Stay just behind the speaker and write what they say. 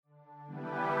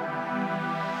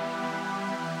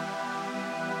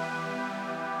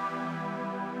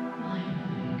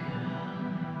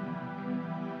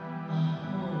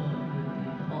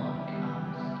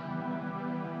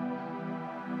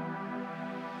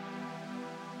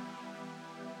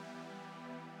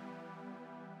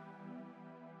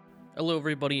Hello,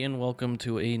 everybody, and welcome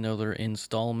to another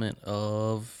installment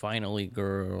of Finally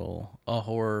Girl, a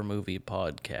horror movie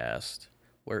podcast,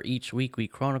 where each week we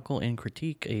chronicle and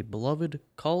critique a beloved,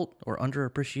 cult, or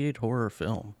underappreciated horror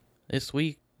film. This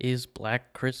week is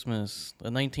Black Christmas, the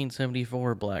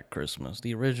 1974 Black Christmas,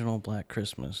 the original Black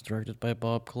Christmas, directed by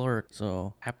Bob Clark.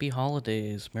 So, happy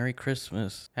holidays, Merry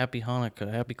Christmas, Happy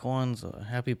Hanukkah, Happy Kwanzaa,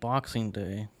 Happy Boxing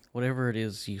Day, whatever it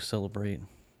is you celebrate.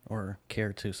 Or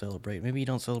care to celebrate. Maybe you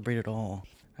don't celebrate at all.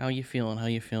 How you feeling? How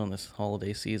you feeling this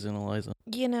holiday season, Eliza?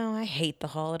 You know, I hate the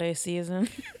holiday season.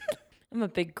 I'm a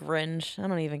big Grinch. I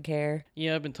don't even care.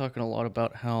 Yeah, I've been talking a lot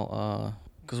about how,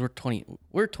 because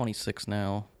we're 26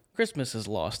 now. Christmas has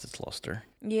lost its luster.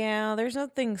 Yeah, there's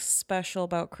nothing special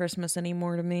about Christmas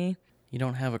anymore to me. You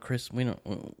don't have a Christmas.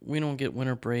 We don't get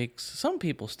winter breaks. Some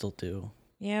people still do.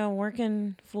 Yeah,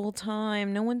 working full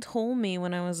time. No one told me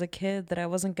when I was a kid that I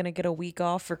wasn't going to get a week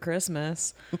off for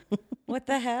Christmas. What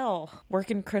the hell?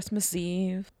 Working Christmas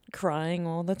Eve, crying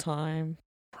all the time.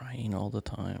 Crying all the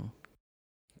time.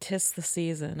 'Tis the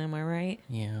season, am I right?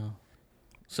 Yeah.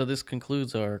 So this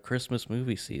concludes our Christmas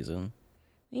movie season.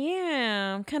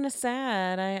 Yeah, I'm kind of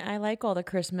sad. I like all the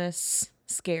Christmas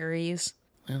scaries.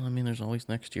 Well, I mean, there's always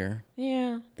next year.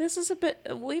 Yeah, this is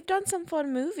we've done some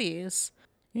fun movies.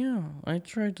 Yeah, I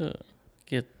tried to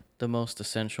get the most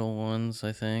essential ones,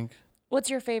 I think. What's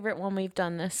your favorite one we've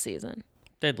done this season?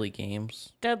 Deadly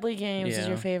Games. Deadly Games is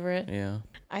your favorite? Yeah.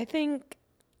 I think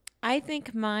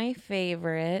my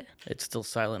favorite... It's still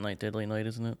Silent Night, Deadly Night,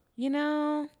 isn't it? You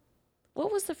know,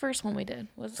 what was the first one we did?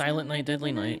 Was it Silent Night,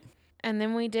 Deadly Night. And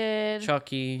then we did...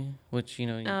 Chucky, which, you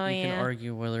can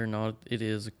argue whether or not it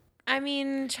is... I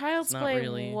mean, Child's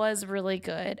Play was really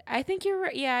good. I think you're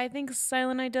right. Yeah, I think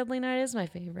Silent Night, Deadly Night is my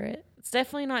favorite. It's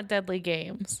definitely not Deadly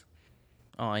Games.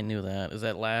 Oh, I knew that. Is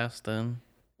that last, then?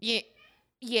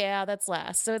 Yeah, that's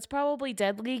last. So it's probably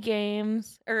Deadly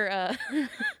Games, or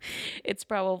it's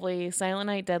probably Silent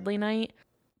Night, Deadly Night.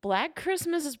 Black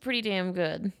Christmas is pretty damn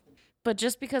good. But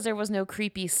just because there was no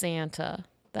creepy Santa,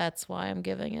 that's why I'm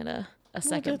giving it a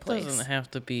second place. It doesn't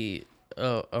have to be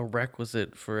a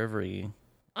requisite for every...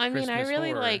 I mean, Christmas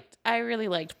horror. I really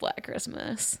liked Black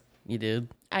Christmas. You did?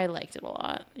 I liked it a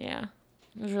lot. Yeah,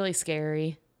 it was really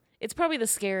scary. It's probably the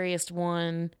scariest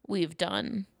one we've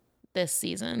done this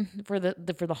season for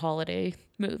the holiday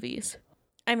movies.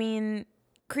 I mean,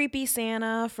 creepy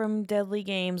Santa from Deadly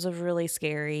Games was really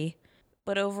scary,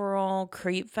 but overall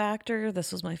creep factor,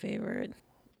 this was my favorite.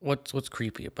 What's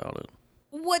creepy about it?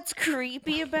 What's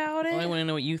creepy about it? Well, I want to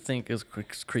know what you think is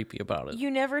creepy about it.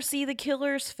 You never see the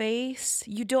killer's face.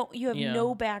 You have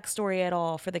no backstory at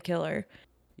all for the killer.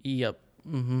 Yep.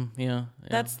 Mm-hmm. Yeah.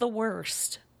 That's the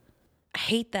worst. I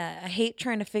hate that. I hate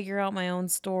trying to figure out my own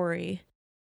story.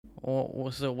 Well,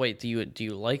 so wait, do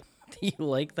you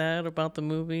like that about the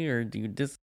movie, or do you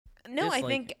No,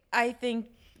 I think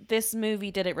this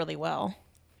movie did it really well.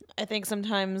 I think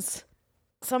sometimes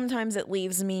it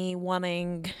leaves me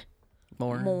wanting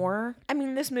more. I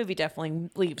mean, this movie definitely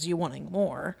leaves you wanting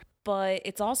more, but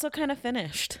it's also kind of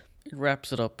finished. It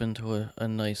wraps it up into a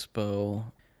nice bow.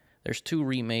 There's 2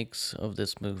 remakes of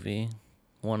this movie.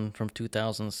 One from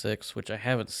 2006, which I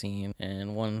haven't seen,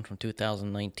 and one from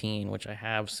 2019, which I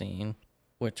have seen,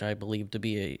 which I believe to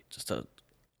be just a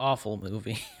awful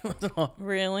movie.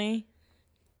 Really?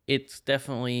 It's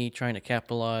definitely trying to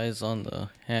capitalize on the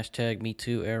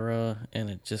 #MeToo era,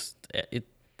 and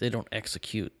they don't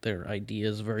execute their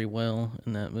ideas very well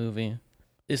in that movie.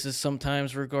 This is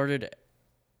sometimes regarded,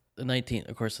 the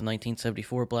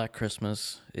 1974 Black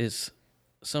Christmas is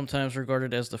sometimes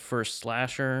regarded as the first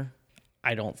slasher.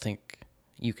 I don't think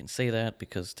you can say that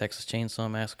because Texas Chainsaw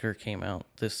Massacre came out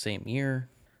this same year.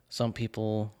 Some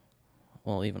people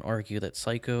will even argue that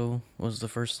Psycho was the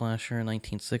first slasher in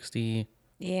 1960.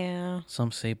 Yeah.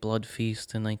 Some say Blood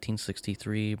Feast in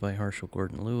 1963 by Herschel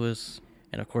Gordon Lewis.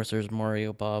 And of course there's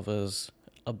Mario Bava's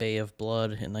A Bay of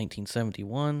Blood in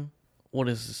 1971. What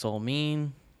does this all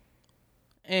mean?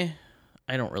 I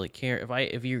don't really care.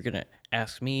 If you're going to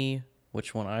ask me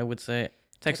which one I would say,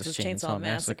 Texas Chainsaw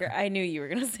Massacre. I knew you were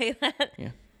going to say that.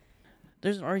 Yeah.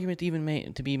 There's an argument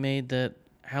to be made that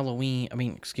Friday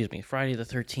the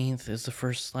 13th is the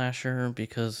first slasher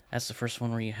because that's the first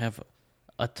one where you have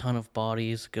a ton of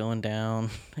bodies going down.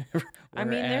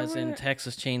 Whereas in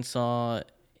Texas Chainsaw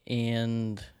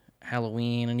and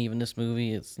Halloween and even this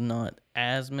movie, it's not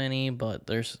as many, but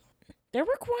there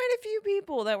were quite a few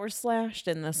people that were slashed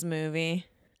in this movie.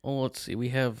 Well, let's see. We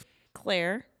have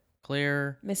Claire,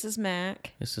 Mrs.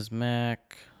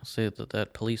 Mac, say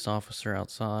that police officer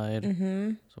outside.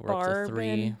 Mm-hmm. So we're up to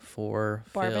 3, 4,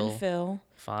 Barb and Phil.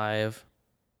 5.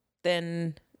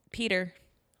 Then Peter.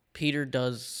 Peter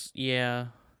does, yeah.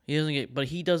 He doesn't get, but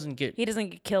he doesn't get. He doesn't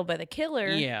get killed by the killer.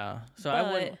 Yeah. So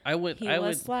but I would.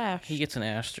 slashed. He gets an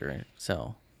asterisk.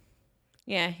 So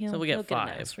Yeah, so we get he'll 5.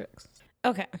 Get an asterisk.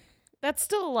 Okay, that's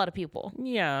still a lot of people.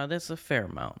 Yeah, that's a fair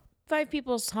amount. 5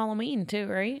 people's Halloween too,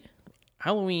 right?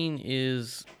 Halloween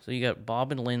is, so you got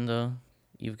Bob and Linda.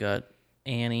 You've got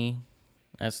Annie.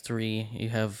 That's 3. You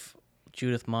have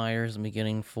Judith Myers in the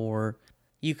beginning, 4.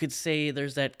 You could say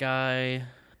there's that guy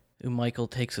who Michael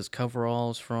takes his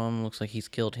coveralls from. Looks like he's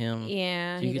killed him.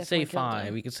 Yeah, so you could say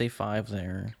 5. You could say 5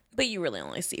 there. But you really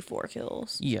only see 4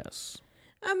 kills. Yes.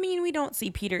 I mean, we don't see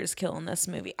Peter's kill in this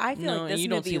movie. I feel like this you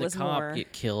don't movie see was the cop more.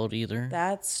 get killed either.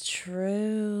 That's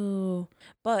true,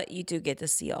 but you do get to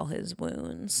see all his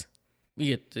wounds.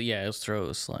 You get his throat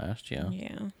was slashed. Yeah.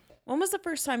 Yeah. When was the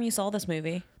first time you saw this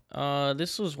movie?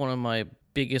 This was one of my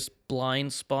biggest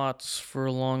blind spots for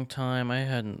a long time.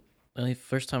 The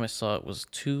first time I saw it was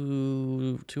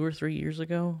 2 or 3 years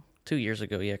ago. 2 years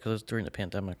ago, yeah, because it was during the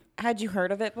pandemic. Had you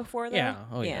heard of it before, though? Yeah.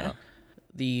 Oh, yeah.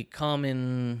 The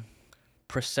common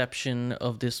perception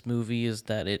of this movie is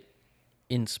that it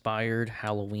inspired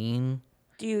Halloween.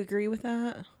 Do you agree with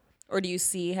that? Or do you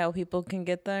see how people can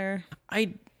get there?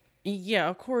 Yeah,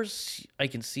 of course I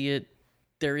can see it.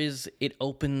 It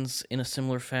opens in a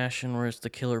similar fashion where it's the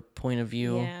killer point of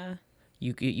view. Yeah.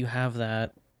 You have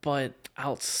that, but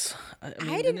I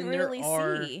didn't really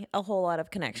see a whole lot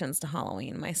of connections to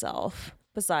Halloween myself,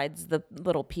 besides the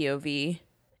little POV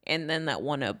and then that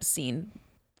one obscene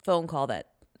phone call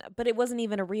but it wasn't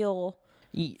even a real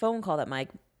phone call that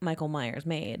Michael Myers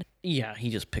made. Yeah,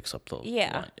 he just picks up the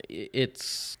Yeah.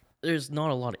 There's not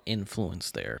a lot of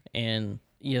influence there. And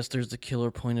yes, there's the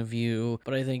killer point of view,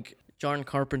 but I think John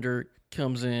Carpenter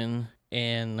comes in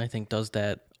and I think does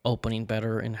that opening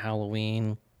better in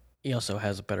Halloween. He also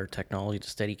has a better technology. The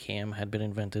Steadicam had been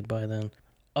invented by then.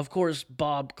 Of course,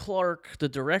 Bob Clark, the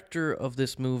director of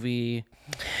this movie,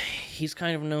 he's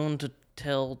kind of known to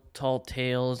tell tall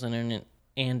tales, and in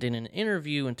an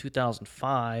interview in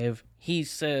 2005, he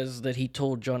says that he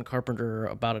told John Carpenter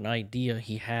about an idea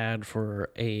he had for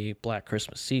a Black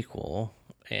Christmas sequel.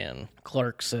 And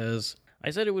Clark says,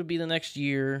 I said it would be the next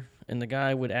year, and the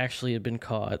guy would actually have been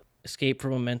caught, escape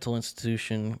from a mental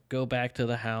institution, go back to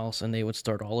the house, and they would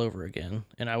start all over again.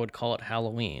 And I would call it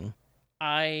Halloween.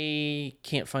 I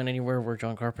can't find anywhere where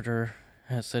John Carpenter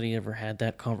has said he ever had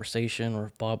that conversation, or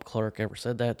if Bob Clark ever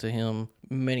said that to him.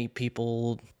 Many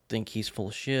people think he's full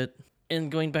of shit.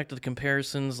 And going back to the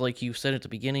comparisons, like you said at the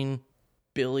beginning,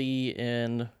 Billy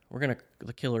and we're gonna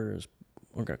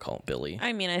call him Billy.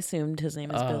 I mean, I assumed his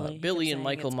name is Billy. Billy and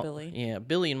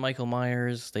Michael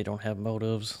Myers, they don't have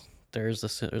motives. There's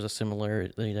a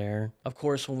similarity there. Of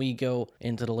course, when we go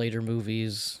into the later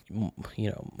movies,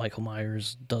 Michael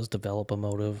Myers does develop a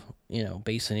motive,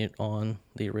 basing it on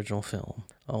the original film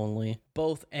only.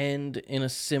 Both end in a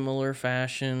similar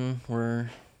fashion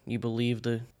where you believe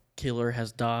the killer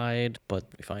has died, but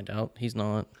we find out he's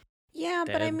not. Yeah,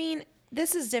 dead. But I mean,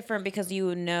 this is different because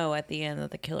you know at the end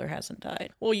that the killer hasn't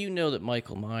died. Well, you know that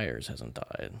Michael Myers hasn't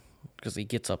died because he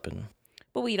gets up and...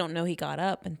 But we don't know he got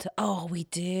up until... Oh, we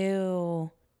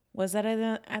do. Was that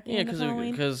at the end of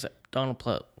Halloween? because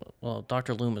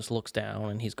Dr. Loomis looks down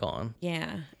and he's gone.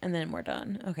 Yeah, and then we're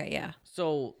done. Okay, yeah.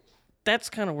 So that's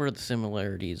kind of where the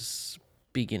similarities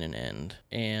begin and end.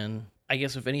 And I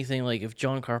guess if anything, like if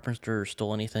John Carpenter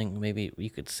stole anything, maybe we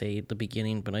could say the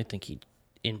beginning, but I think he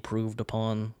improved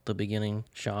upon the beginning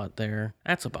shot there.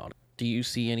 That's about it. Do you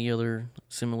see any other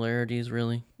similarities,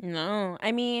 really? No,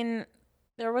 I mean...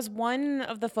 There was one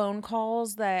of the phone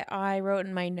calls that I wrote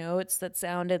in my notes that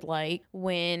sounded like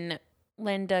when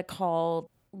Linda called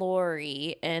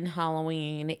Lori in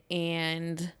Halloween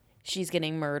and she's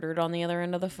getting murdered on the other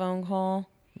end of the phone call.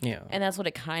 Yeah. And that's what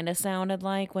it kind of sounded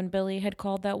like when Billy had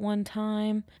called that one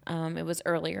time. It was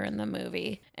earlier in the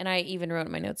movie. And I even wrote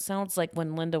in my notes, sounds like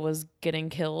when Linda was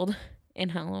getting killed in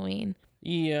Halloween.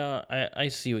 Yeah, I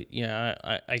see what. Yeah,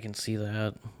 I can see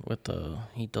that with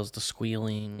he does the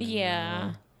squealing.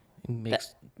 Yeah, he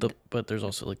makes but there's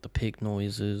also like the pig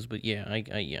noises. But yeah,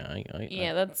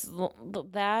 that's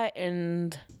that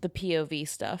and the POV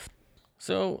stuff.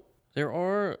 So there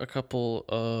are a couple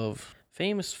of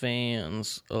famous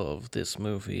fans of this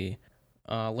movie.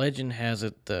 Legend has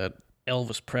it that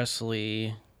Elvis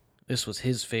Presley, this was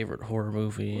his favorite horror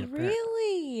movie. Really?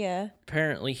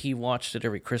 Apparently he watched it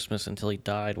every Christmas until he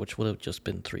died, which would have just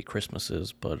been 3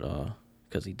 Christmases, but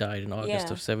because he died in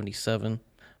August of 1977.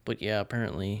 But yeah,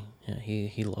 apparently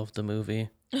he loved the movie.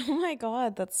 Oh my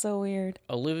god, that's so weird.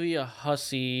 Olivia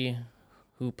Hussey,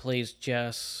 who plays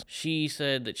Jess, she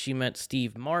said that she met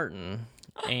Steve Martin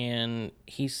And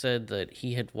he said that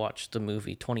he had watched the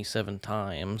movie 27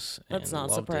 times. That's and not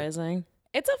loved surprising.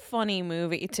 It's a funny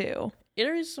movie, too.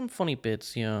 There is some funny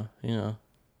bits, yeah.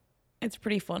 It's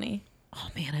pretty funny. Oh,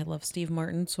 man, I love Steve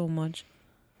Martin so much.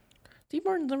 Steve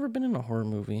Martin's never been in a horror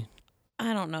movie.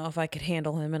 I don't know if I could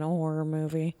handle him in a horror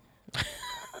movie.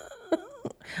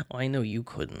 I know you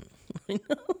couldn't.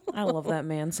 I love that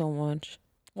man so much.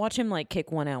 Watch him,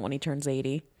 kick one out when he turns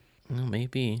 80. Well,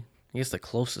 maybe. I guess the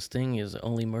closest thing is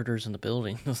Only Murders in the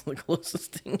Building. That's the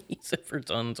closest thing he's ever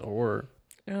done to horror.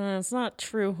 It's not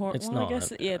true horror. It's well, not. I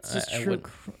guess, yeah, it's just true.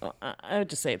 I would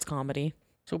just say it's comedy.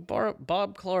 So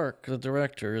Bob Clark, the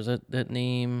director, is that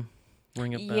name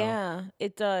ring a bell? Yeah,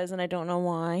 it does, and I don't know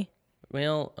why.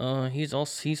 Well,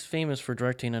 he's famous for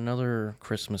directing another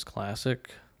Christmas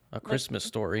classic, A Christmas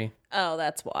Story. Oh,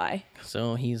 that's why.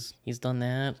 So he's done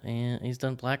that, and he's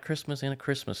done Black Christmas and A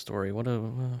Christmas Story. What a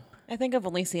I think I've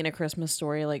only seen A Christmas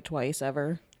Story twice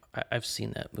ever. I've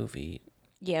seen that movie.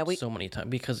 Yeah, so many times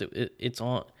because it's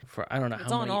on for I don't know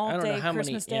it's how on many all I don't day know how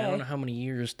Christmas many Day. I don't know how many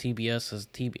years TBS has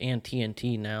and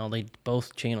TNT now. They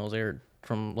both channels aired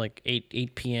from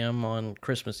 8 p.m. on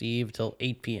Christmas Eve till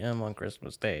 8 p.m. on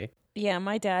Christmas Day. Yeah,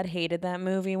 my dad hated that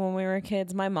movie when we were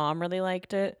kids. My mom really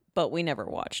liked it, but we never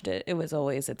watched it. It was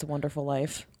always It's a Wonderful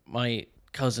Life. My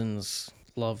cousins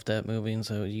loved that movie, and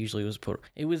so it usually was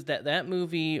it was that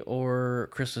movie or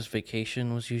Christmas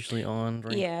Vacation was usually on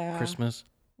during Christmas.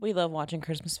 We love watching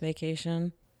Christmas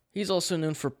Vacation. He's also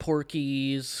known for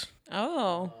Porky's.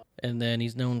 Oh. And then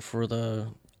he's known for the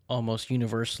almost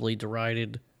universally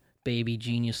derided Baby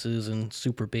Geniuses and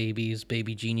Super Babies,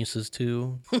 Baby Geniuses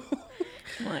 2.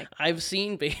 I've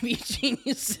seen Baby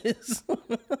Geniuses.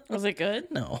 Was it good?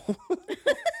 No.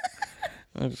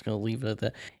 I'm just going to leave it at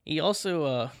that. He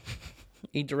also...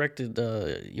 He directed,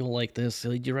 you'll like this,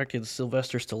 he directed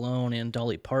Sylvester Stallone and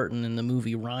Dolly Parton in the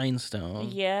movie Rhinestone.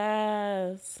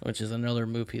 Yes. Which is another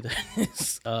movie that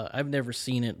is, I've never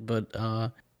seen it, but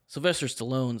Sylvester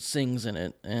Stallone sings in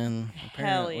it, and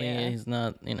apparently he's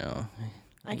not,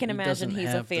 I can imagine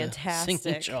he's a fantastic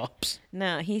singing chops.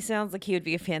 No, he sounds like he would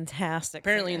be a fantastic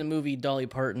Apparently singer. in the movie, Dolly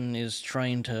Parton is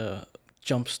trying to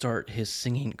jumpstart his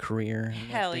singing career.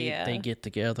 Hell yeah. They get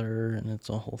together, and it's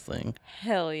a whole thing.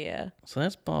 Hell yeah. So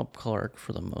that's Bob Clark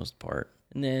for the most part.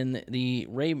 And then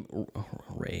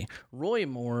Roy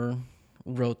Moore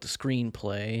wrote the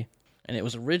screenplay, and it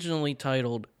was originally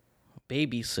titled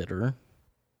Babysitter.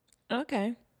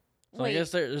 Okay. So I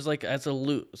guess there's that's a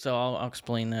loose. So I'll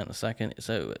explain that in a second.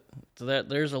 So that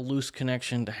there's a loose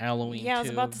connection to Halloween. Yeah, I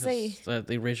was about to say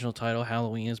the original title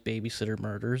Halloween is Babysitter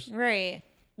Murders. Right.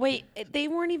 Wait, they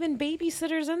weren't even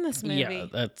babysitters in this movie. Yeah,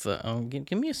 that's.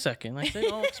 Give me a second. I said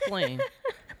I'll explain.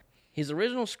 His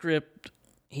original script,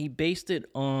 he based it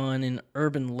on an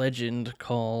urban legend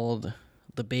called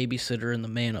The Babysitter and the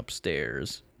Man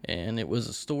Upstairs, and it was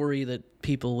a story that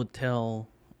people would tell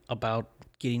about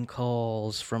getting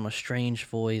calls from a strange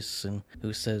voice and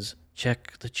who says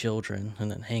 "check the children"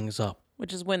 and then hangs up.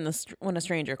 Which is when a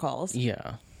stranger calls.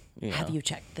 Yeah. Have you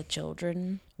checked the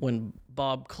children? When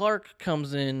Bob Clark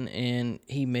comes in and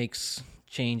he makes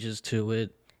changes to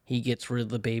it, he gets rid of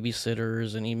the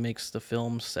babysitters and he makes the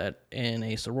film set in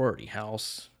a sorority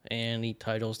house, and he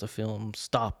titles the film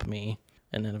Stop Me,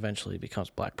 and then eventually it becomes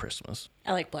Black Christmas.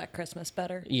 I like Black Christmas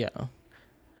better. Yeah.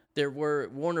 There were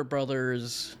Warner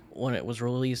Brothers, when it was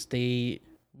released, they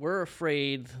were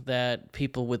afraid that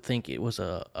people would think it was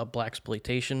a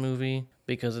blaxploitation movie,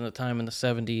 because in the time in the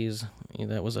 70s,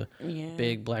 that was a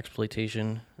big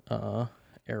blaxploitation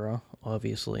era,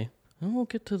 obviously. And we'll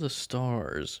get to the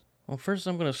stars. Well, first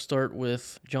I'm going to start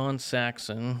with John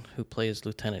Saxon, who plays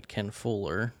Lieutenant Ken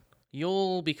Fuller.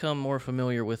 You'll become more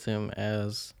familiar with him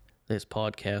as this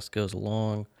podcast goes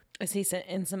along. Is he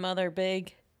in some other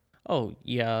big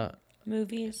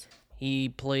movies? He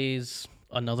plays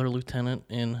another lieutenant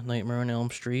in Nightmare on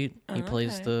Elm Street. He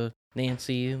plays the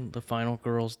Nancy, the final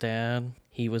girl's dad.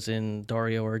 He was in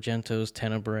Dario Argento's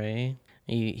Tenebrae.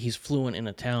 He's fluent in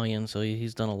Italian, so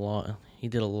he's done a lot. He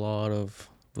did a lot of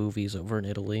movies over in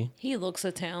Italy. He looks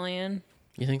Italian.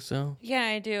 You think so? Yeah,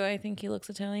 I do. I think he looks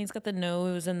Italian. He's got the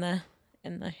nose and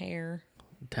the hair.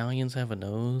 Italians have a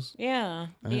nose? Yeah,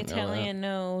 the Italian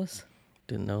nose.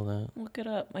 Didn't know that. Look it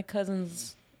up. My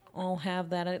cousins all have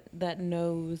that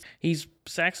nose.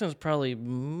 Saxon's probably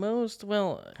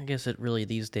I guess it really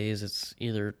these days it's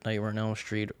either Nightmare on Elm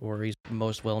Street or he's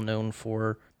most well known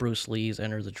for Bruce Lee's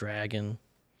Enter the Dragon.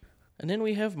 And then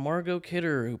we have Margot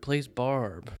Kidder, who plays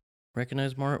Barb.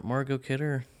 Recognize Margot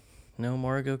Kidder? No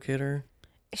Margot Kidder?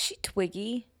 Is she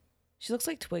Twiggy? She looks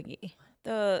like Twiggy.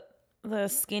 The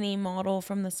skinny model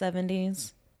from the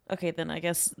 70s. Okay, then I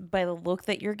guess by the look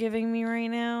that you're giving me right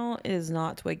now, it is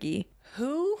not Twiggy.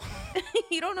 Who?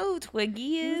 You don't know who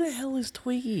Twiggy is? Who the hell is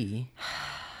Twiggy?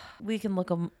 We can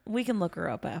look her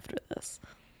up after this.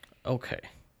 Okay.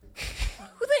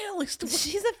 Who the hell is Twiggy?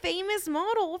 She's a famous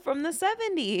model from the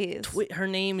 70s. Her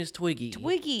name is Twiggy.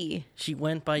 Twiggy. She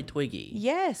went by Twiggy.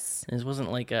 Yes. This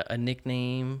wasn't like a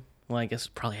nickname. Well, I guess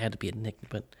it probably had to be a nickname,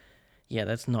 but yeah,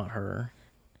 that's not her.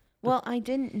 Well, I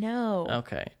didn't know.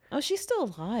 Okay. Oh, she's still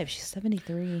alive. She's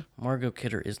 73. Margot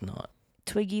Kidder is not.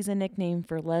 Twiggy's a nickname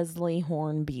for Leslie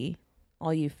Hornby.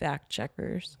 All you fact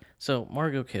checkers. So,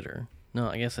 Margot Kidder. No,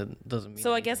 I guess it doesn't mean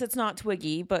So anything. I guess it's not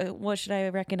Twiggy, but what should I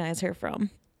recognize her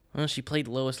from? Well, she played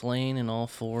Lois Lane in all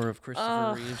 4 of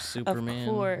Christopher Reeve's Superman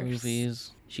course.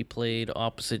 movies. She played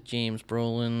opposite James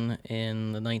Brolin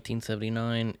in the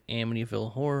 1979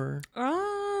 Amityville Horror,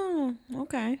 Oh,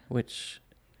 okay. which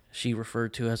she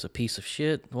referred to as a piece of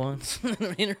shit once in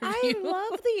an interview. I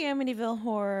love the Amityville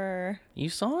Horror. You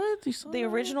saw it? You saw The it?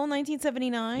 original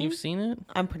 1979? You've seen it?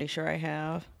 I'm pretty sure I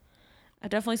have. I've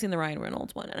definitely seen the Ryan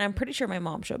Reynolds one, and I'm pretty sure my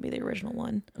mom showed me the original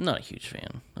one. I'm not a huge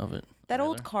fan of it. That either.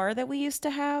 old car that we used to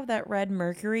have, that red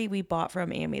Mercury, we bought from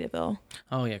Amityville.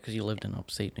 Oh, yeah, because you lived in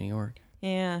upstate New York.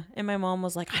 Yeah, and my mom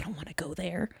was like, I don't want to go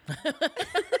there.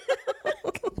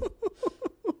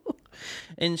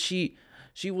 And she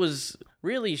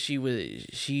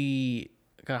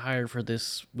got hired for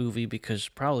this movie because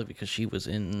she was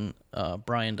in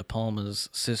Brian De Palma's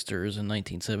Sisters in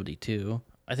 1972.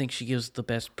 I think she gives the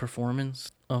best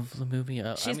performance of the movie.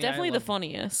 She's definitely the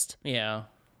funniest. Yeah,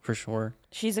 for sure.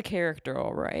 She's a character,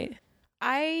 all right.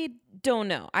 I don't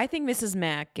know. I think Mrs.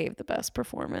 Mack gave the best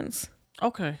performance.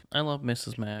 Okay, I love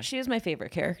Mrs. Mack. She is my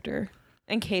favorite character,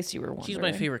 in case you were wondering. She's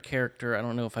my favorite character. I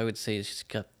don't know if I would say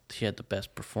she had the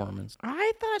best performance.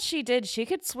 I thought she did. She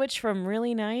could switch from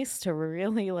really nice to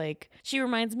really she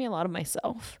reminds me a lot of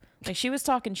myself. Like she was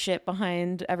talking shit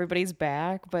behind everybody's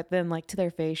back, but then to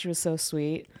their face, she was so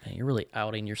sweet. Man, you're really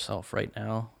outing yourself right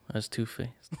now as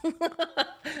Two-Faced.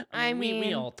 I mean,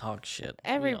 we all talk shit.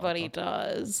 Everybody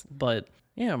does. But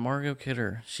yeah, Margot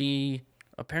Kidder. She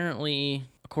apparently,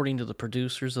 according to the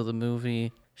producers of the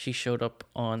movie, she showed up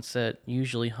on set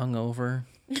usually hungover.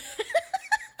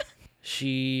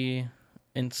 She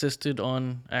insisted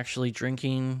on actually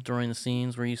drinking during the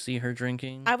scenes where you see her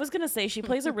drinking. I was going to say she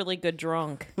plays a really good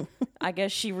drunk. I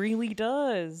guess she really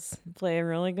does play a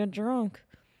really good drunk.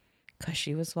 Because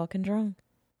she was fucking drunk.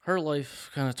 Her life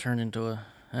kind of turned into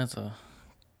kind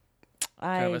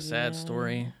of a sad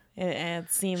story.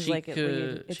 It seems like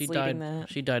it's leading that.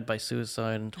 She died by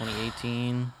suicide in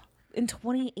 2018. In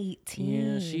 2018?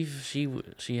 Yeah,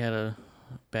 she had a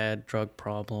bad drug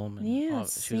problem. And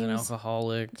she was an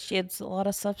alcoholic. She had a lot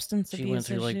of substance abuse. She went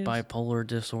through issues. Bipolar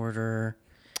disorder.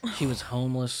 She was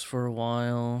homeless for a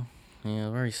while. Yeah,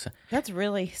 very sad. That's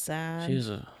really sad. She was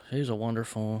a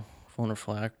wonderful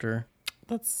actor.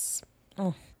 That's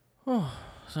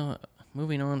So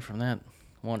moving on from that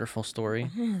wonderful story.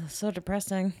 So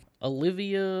depressing.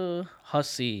 Olivia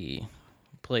Hussey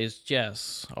plays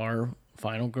Jess, our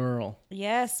final girl.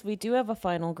 Yes, we do have a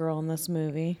final girl in this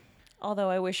movie. Although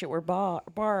I wish it were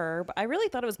Barb. I really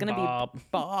thought it was going to be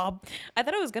Bob. I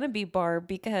thought it was going to be Barb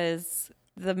because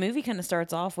the movie kind of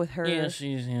starts off with her. Yeah,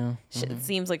 It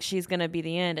seems like she's going to be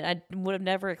the end. I would have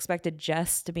never expected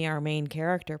Jess to be our main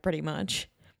character, pretty much.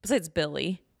 Besides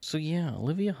Billy. So yeah,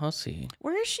 Olivia Hussey.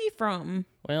 Where is she from?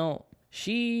 Well,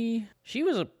 she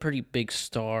was a pretty big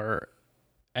star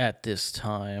at this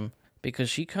time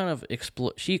because she kind of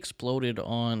exploded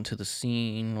onto the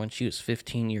scene when she was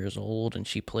 15 years old, and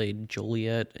she played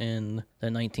Juliet in the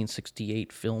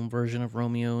 1968 film version of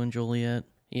Romeo and Juliet.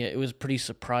 Yeah, it was pretty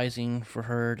surprising for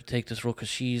her to take this role because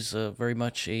she's very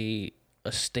much a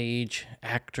stage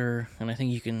actor, and I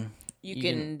think you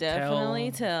can definitely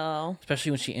tell.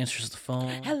 Especially when she answers the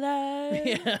phone. Hello.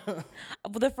 Yeah.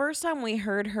 The first time we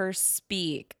heard her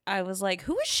speak, I was like,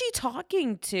 who is she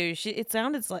talking to? It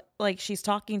sounded like she's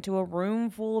talking to a room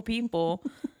full of people.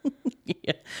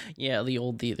 Yeah, the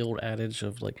old adage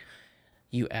of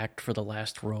you act for the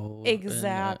last row.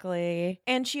 Exactly.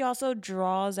 And she also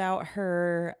draws out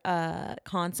her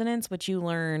consonants, which you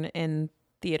learn in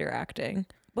theater acting.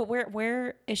 But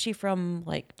where is she from,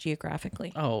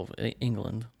 geographically? Oh,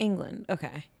 England. England.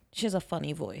 Okay. She has a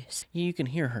funny voice. You can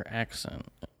hear her accent.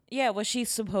 Yeah, was she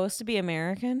supposed to be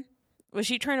American? Was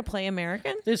she trying to play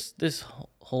American? This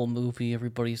whole movie,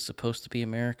 everybody's supposed to be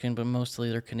American, but mostly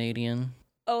they're Canadian.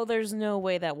 Oh, there's no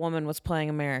way that woman was playing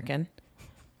American.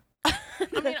 I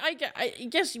mean, I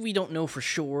guess we don't know for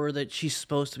sure that she's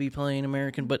supposed to be playing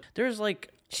American, but there's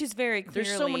She's very clearly...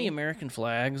 There's so many American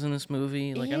flags in this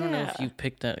movie. Like, I don't know if you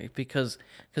picked that because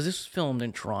this was filmed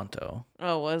in Toronto.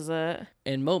 Oh, was it?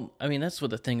 And I mean, that's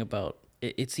what the thing about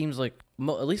it. It seems like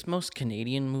at least most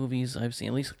Canadian movies I've seen,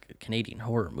 at least Canadian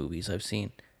horror movies I've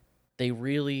seen, they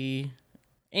really,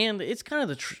 and it's kind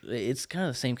of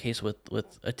the same case with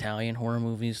Italian horror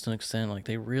movies to an extent. Like,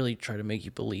 they really try to make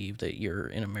you believe that you're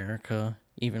in America,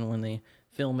 even when they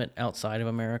film it outside of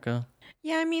America.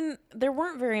 Yeah, I mean, there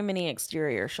weren't very many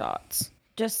exterior shots,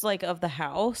 just like of the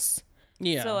house.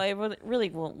 Yeah. So I really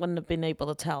wouldn't have been able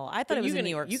to tell. I thought it was in New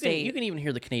York State. You can even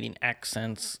hear the Canadian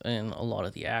accents in a lot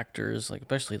of the actors, like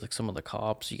especially like some of the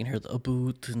cops. You can hear the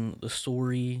about and the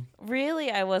story.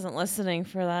 Really, I wasn't listening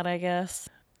for that, I guess.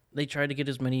 They tried to get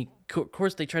as many. Of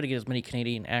course, they tried to get as many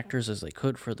Canadian actors as they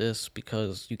could for this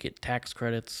because you get tax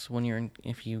credits when you're in.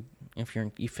 If you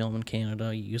film in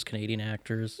Canada, you use Canadian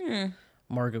actors.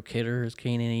 Margot Kidder is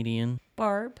Canadian.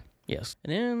 Barb. Yes.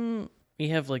 And then we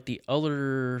have like the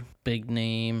other big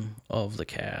name of the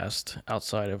cast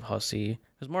outside of Hussey.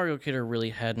 Because Margot Kidder really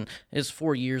hadn't... It's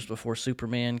 4 years before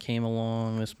Superman came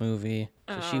along, this movie.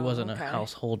 So she wasn't a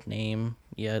household name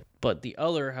yet. But the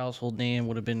other household name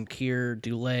would have been Keir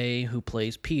Dullea, who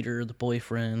plays Peter, the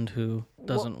boyfriend who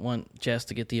doesn't want Jess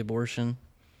to get the abortion.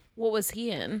 What was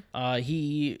he in?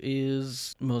 He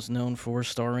is most known for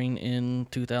starring in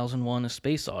 2001: A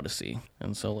Space Odyssey.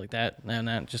 And so like that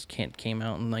just came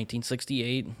out in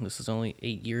 1968. This is only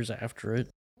 8 years after it.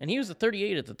 And he was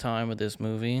 38 at the time of this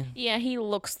movie. Yeah, he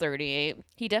looks 38.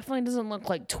 He definitely doesn't look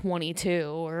like 22,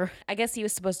 or I guess he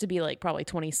was supposed to be like probably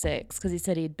 26 because he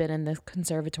said he'd been in the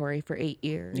conservatory for 8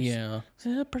 years. Yeah.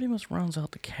 So that pretty much rounds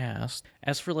out the cast.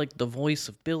 As for like the voice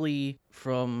of Billy,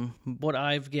 from what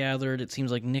I've gathered, it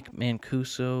seems like Nick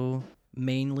Mancuso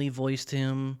mainly voiced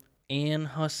him. Anne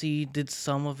Hussey did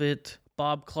some of it.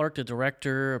 Bob Clark, the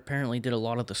director, apparently did a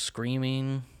lot of the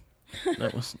screaming.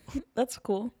 That's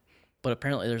cool. But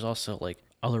apparently there's also, like,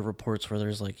 other reports where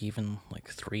there's, like, even, like,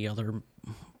 3 other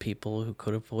people who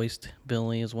could have voiced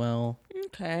Billy as well.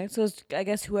 Okay, so it's, I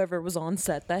guess whoever was on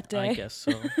set that day. I guess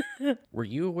so. Were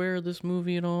you aware of this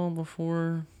movie at all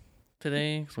before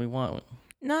today? Because we're watching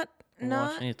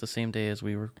it the same day as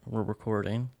we're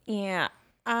recording. Yeah.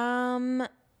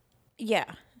 Yeah.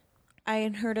 I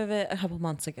had heard of it a couple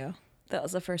months ago. That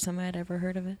was the first time I had ever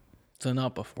heard of it. So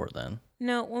not before then?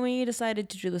 No, when we decided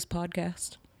to do this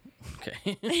podcast.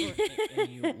 Okay. And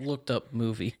you looked up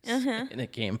movies and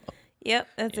it came up. Yep,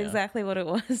 that's exactly what it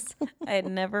was. I had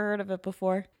never heard of it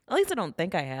before. At least I don't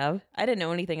think I have. I didn't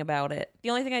know anything about it. The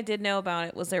only thing I did know about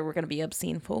it was there were going to be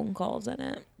obscene phone calls in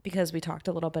it because we talked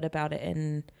a little bit about it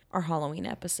in our Halloween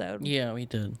episode. Yeah, we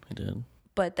did.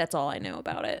 But that's all I know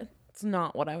about it. It's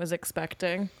not what I was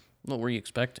expecting. What were you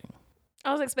expecting?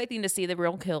 I was expecting to see the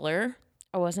real killer.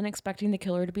 I wasn't expecting the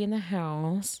killer to be in the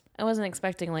house. I wasn't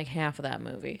expecting like half of that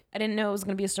movie. I didn't know it was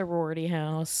going to be a sorority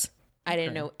house. I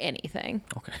didn't know anything.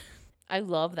 Okay. I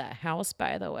love that house,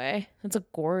 by the way. It's a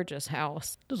gorgeous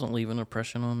house. Doesn't leave an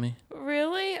impression on me.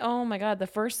 Really? Oh my God. The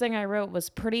first thing I wrote was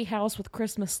pretty house with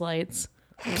Christmas lights.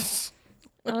 I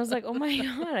was like, oh my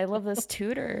God, I love this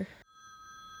Tudor.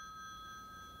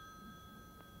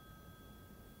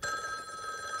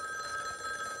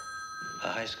 A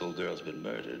high school girl's been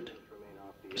murdered.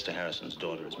 Mr. Harrison's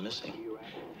daughter is missing.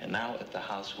 And now at the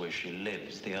house where she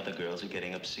lives, the other girls are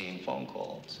getting obscene phone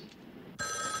calls.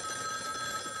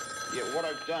 Yeah, what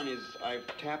I've done is I've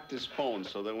tapped this phone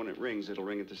so that when it rings, it'll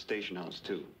ring at the station house,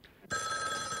 too.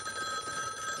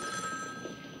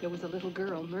 There was a little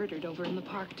girl murdered over in the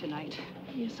park tonight.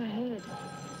 Yes, I heard.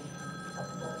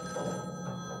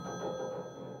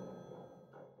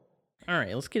 All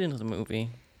right, let's get into the movie.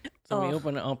 So we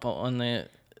open up on the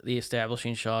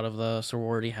establishing shot of the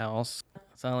sorority house.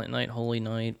 Silent Night, Holy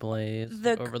Night plays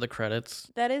over the credits.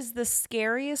 That is the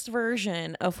scariest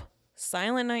version of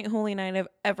Silent Night, Holy Night I've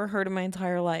ever heard in my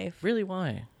entire life. Really?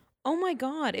 Why? Oh my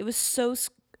God. It was so...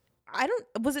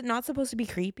 Was it not supposed to be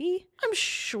creepy? I'm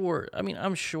sure.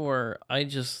 I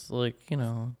just, like, you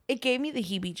know... It gave me the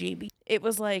heebie-jeebie. It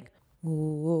was like...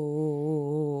 Whoa.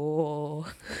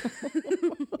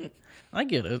 I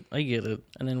get it.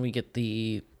 And then we get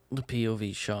the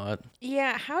POV shot.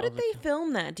 Yeah, how did they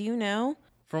film that? Do you know?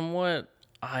 From what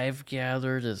I've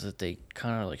gathered is that they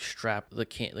kind of like strap the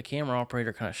camera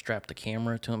operator kind of strapped the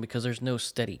camera to him because there's no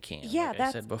steady cam. Yeah, like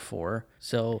I said before.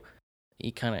 So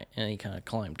he kind of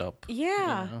climbed up.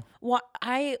 Yeah. You know? Well,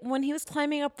 when he was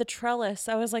climbing up the trellis,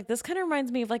 I was like, this kind of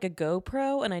reminds me of like a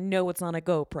GoPro, and I know it's not a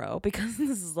GoPro because this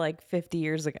is like 50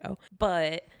 years ago.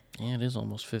 But yeah, it is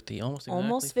almost 50.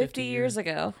 Almost 50 years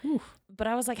ago. Whew. But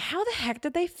I was like, how the heck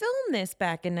did they film this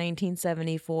back in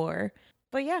 1974?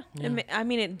 But yeah, I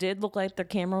mean, it did look like the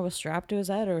camera was strapped to his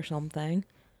head or something.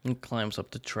 He climbs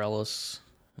up the trellis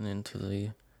and into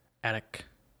the attic.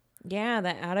 Yeah,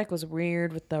 that attic was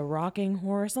weird with the rocking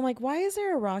horse. I'm like, why is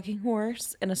there a rocking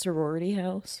horse in a sorority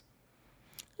house?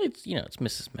 It's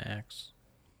Mrs. Max,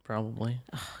 probably.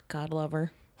 Oh, God love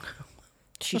her.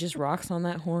 She just rocks on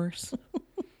that horse.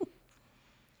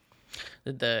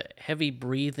 Did the heavy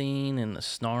breathing and the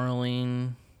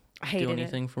snarling do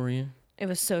anything for you? It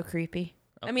was so creepy.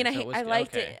 Okay, I mean, I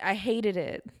liked it. I hated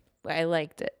it, but I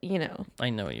liked it,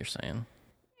 I know what you're saying.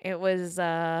 It was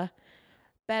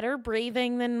better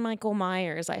breathing than Michael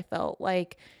Myers, I felt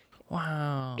like.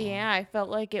 Wow. Yeah, I felt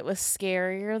like it was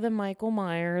scarier than Michael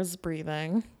Myers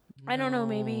breathing. I don't know,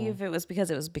 maybe if it was because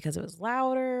it was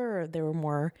louder or it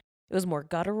was more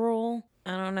guttural.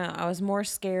 I don't know. I was more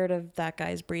scared of that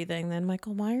guy's breathing than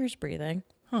Michael Myers' breathing.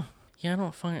 Huh. Yeah,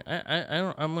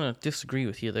 I'm going to disagree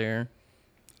with you there.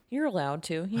 You're allowed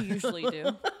to. You usually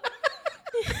do.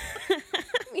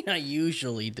 I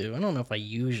usually do. I don't know if I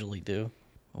usually do.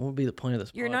 What would be the point of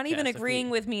this You're not even agreeing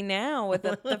with me now with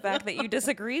the fact that you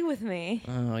disagree with me.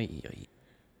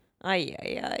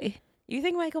 Ay. You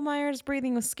think Michael Myers'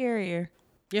 breathing was scarier?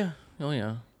 Yeah. Oh,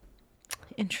 yeah.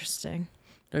 Interesting.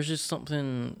 There's just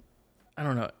something, I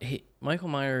don't know. Michael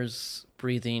Myers'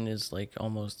 breathing is like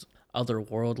almost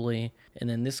otherworldly. And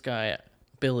then this guy,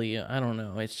 Billy, I don't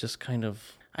know. It's just kind of,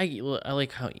 I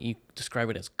like how you describe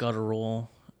it as guttural.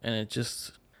 And it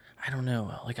just, I don't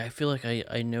know. Like, I feel like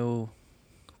I know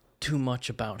too much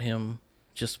about him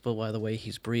just by the way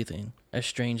he's breathing. As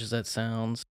strange as that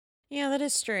sounds. Yeah, that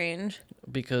is strange.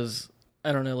 Because,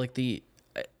 I don't know, like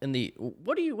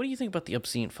what do you think about the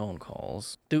obscene phone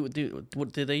calls? Did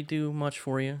they do much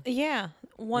for you? Yeah,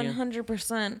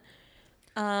 100%.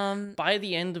 By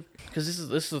the end of, because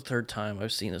this is the third time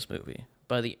I've seen this movie.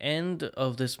 By the end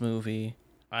of this movie,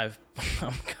 I'm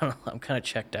kind of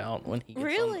checked out when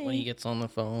he gets on the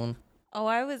phone. Oh,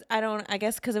 I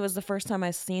guess because it was the first time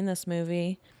I've seen this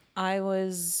movie. I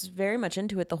was very much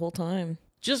into it the whole time.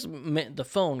 Just the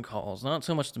phone calls, not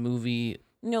so much the movie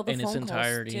the in its phone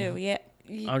entirety. Calls too. Yeah.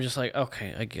 I'm just like,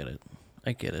 okay, I get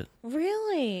it.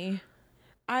 Really?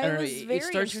 I was very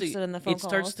interested in the phone calls. It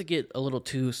starts to get a little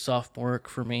too sophomoric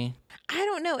for me. I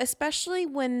don't know, especially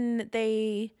when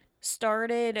they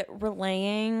started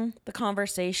relaying the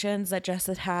conversations that Jess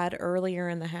had earlier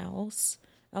in the house.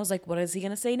 I was like, what is he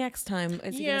going to say next time?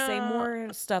 Is he going to say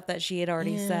more stuff that she had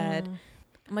already said?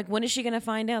 I'm like, when is she going to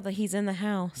find out that he's in the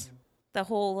house? The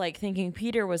whole, like, thinking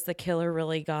Peter was the killer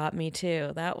really got me,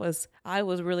 too. I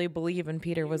was really believing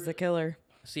Peter was the killer.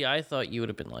 See, I thought you would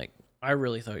have been like, I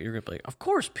really thought you were going to be like, of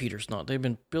course Peter's not. They've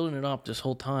been building it up this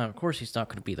whole time. Of course he's not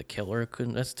going to be the killer.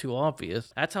 That's too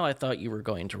obvious. That's how I thought you were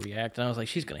going to react. And I was like,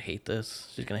 she's going to hate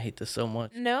this. She's going to hate this so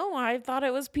much. No, I thought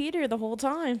it was Peter the whole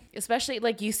time. Especially,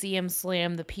 like, you see him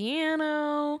slam the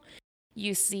piano.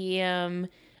 You see him...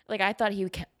 Like, I thought he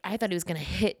was going to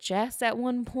hit Jess at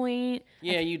one point.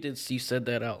 Yeah, you did. You said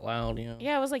that out loud, yeah.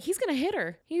 Yeah, I was like, he's going to hit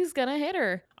her. He's going to hit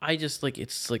her. I just, like,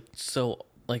 it's, like, so...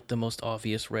 like the most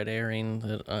obvious red herring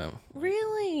that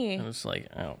really I was like,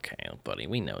 okay, buddy,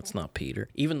 we know it's not Peter.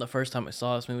 Even the first time I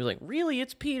saw this movie, like, really,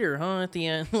 it's Peter, huh? At the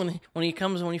end, when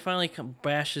he finally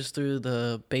bashes through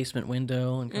the basement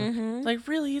window and comes, like,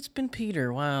 really, it's been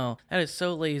Peter. Wow, that is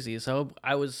so lazy. So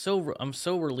I'm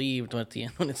so relieved at the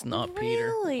end when it's not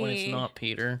Peter. When it's not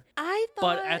Peter. I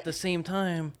thought, but at the same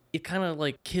time, it kind of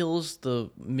like kills the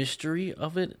mystery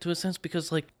of it to a sense,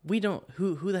 because like we don't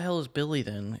who the hell is Billy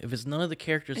then? If it's none of the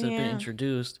characters that have been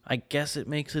introduced, I guess it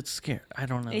makes it scary. I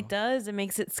don't know. It does. It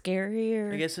makes it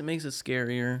scarier. I guess it makes it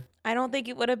scarier. I don't think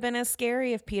it would have been as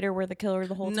scary if Peter were the killer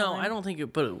the whole time. No, I don't think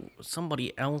it. But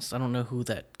somebody else, I don't know who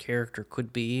that character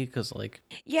could be, because like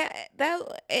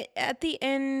at the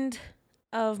end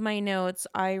of my notes,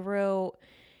 I wrote,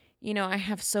 I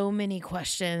have so many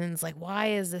questions. Like, why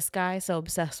is this guy so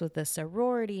obsessed with this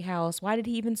sorority house? Why did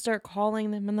he even start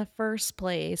calling them in the first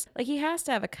place? Like, he has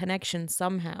to have a connection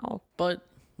somehow. But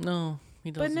no,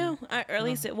 he doesn't. But no, or at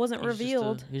least it wasn't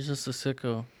revealed. He's just a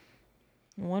sicko.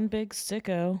 One big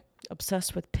sicko.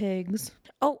 Obsessed with pigs.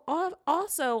 Oh,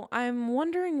 also, I'm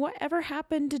wondering what ever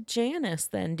happened to Janice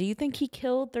then. Do you think he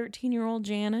killed 13-year-old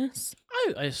Janice?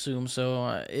 I assume so.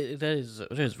 That is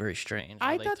very strange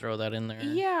how they throw that in there.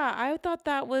 Yeah, I thought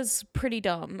that was pretty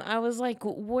dumb. I was like,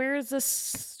 where's this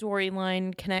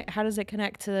storyline connect? How does it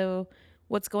connect to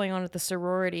what's going on at the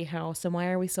sorority house? And why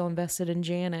are we so invested in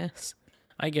Janice?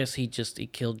 I guess he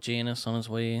killed Janice on his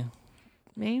way.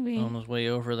 Maybe. On his way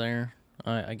over there.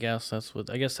 I guess that's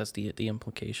the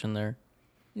implication there.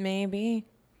 Maybe.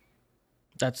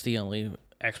 That's the only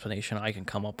explanation I can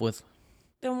come up with.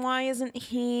 Then why isn't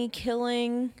he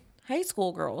killing high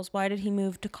school girls? Why did he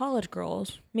move to college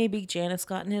girls? Maybe Janice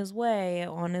got in his way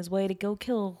on his way to go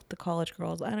kill the college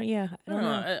girls. I don't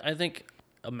know. I think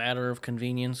a matter of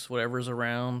convenience, whatever's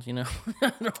around, you know.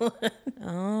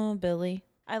 Oh, Billy.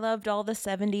 I loved all the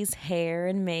 70s hair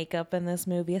and makeup in this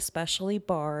movie, especially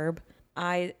Barb.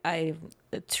 I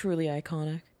truly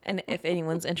iconic. And if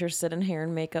anyone's interested in hair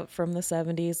and makeup from the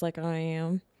 70s like I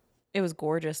am, it was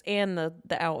gorgeous. And the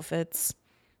outfits,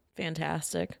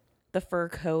 fantastic. The fur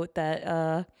coat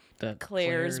that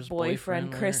Claire's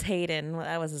boyfriend Chris Hayden,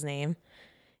 that was his name.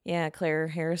 Yeah, Claire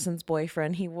Harrison's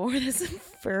boyfriend, he wore this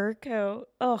fur coat.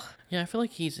 Oh. Yeah, I feel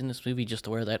like he's in this movie just to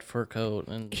wear that fur coat.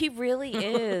 And He really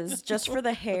is, just for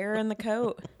the hair and the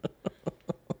coat.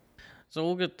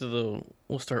 So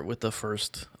we'll start with the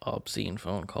first obscene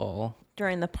phone call.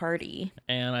 During the party.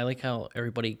 And I like how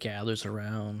everybody gathers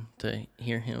around to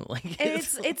hear him.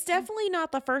 It's definitely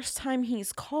not the first time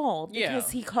he's called,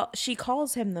 because she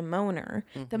calls him the moaner.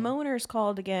 Mm-hmm. The moaner's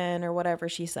called again, or whatever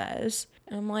she says.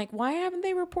 And I'm like, why haven't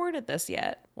they reported this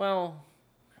yet? Well,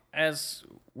 as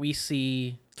we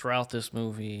see throughout this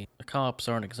movie, the cops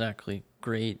aren't exactly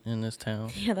great in this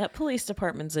town. Yeah, that police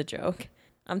department's a joke.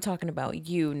 I'm talking about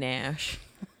you, Nash.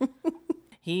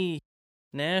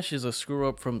 Nash is a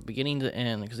screw-up from beginning to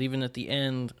end, because even at the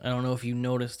end, I don't know if you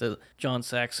noticed that John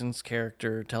Saxon's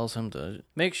character tells him to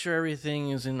make sure everything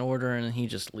is in order, and he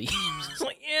just leaves. It's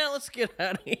like, yeah, let's get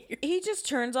out of here. He just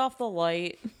turns off the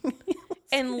light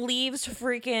and leaves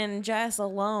freaking Jess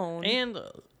alone. And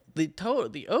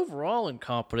the overall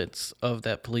incompetence of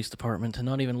that police department to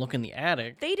not even look in the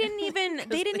attic. They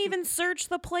didn't even search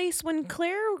the place when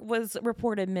Claire was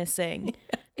reported missing.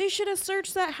 They should have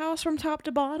searched that house from top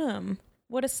to bottom.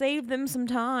 Would have saved them some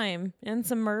time and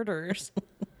some murders.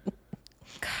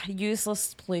 God,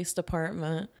 useless police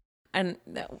department. And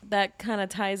that kind of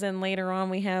ties in later on.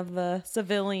 We have the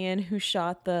civilian who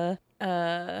shot the,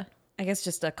 I guess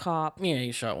just a cop. Yeah,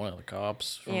 he shot one of the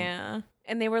cops. Yeah.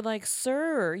 And they were like,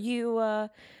 sir, you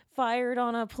fired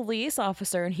on a police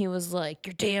officer. And he was like,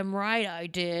 you're damn right I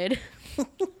did.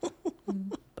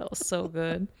 That was so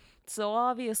good. So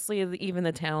obviously, even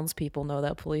the townspeople know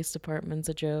that police department's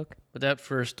a joke. But that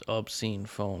first obscene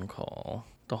phone call,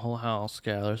 the whole house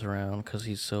gathers around because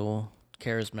he's so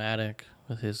charismatic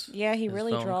with his. Yeah, he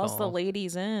really draws call. the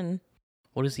ladies in.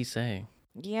 What does he say?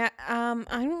 Yeah, I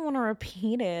don't want to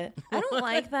repeat it. I don't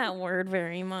like that word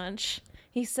very much.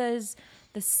 He says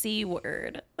the C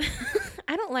word.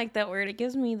 I don't like that word. It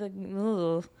gives me the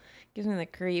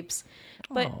creeps.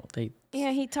 But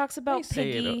he talks about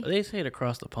Piggy. They say it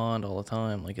across the pond all the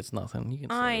time, like it's nothing. You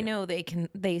can. I know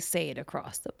they say it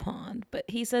across the pond, but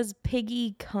he says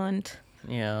Piggy cunt.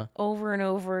 Yeah. Over and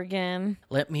over again.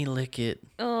 Let me lick it.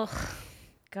 Ugh,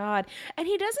 God. And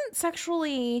he doesn't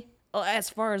sexually. Well, as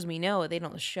far as we know, they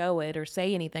don't show it or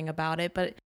say anything about it. But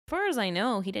as far as I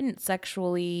know, he didn't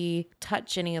sexually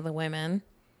touch any of the women.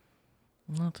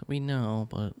 Not that we know,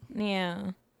 but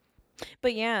yeah.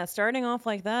 But yeah, starting off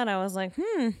like that, I was like,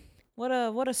 what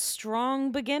a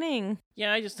strong beginning.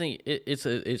 Yeah, I just think it's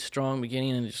a strong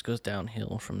beginning and it just goes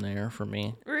downhill from there for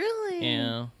me. Really?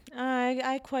 Yeah.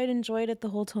 I quite enjoyed it the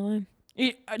whole time.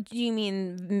 Do you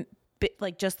mean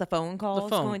like just the phone calls?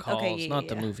 The phone calls, okay, not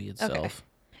the movie itself. Okay.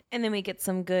 And then we get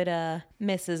some good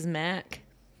Mrs. Mac.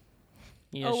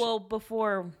 Yeah,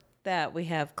 before that, we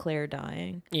have Claire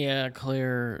dying. Yeah,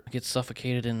 Claire gets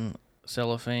suffocated in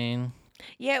cellophane.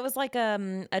 Yeah, it was like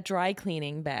a dry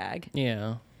cleaning bag.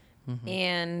 Yeah. Mm-hmm.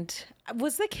 And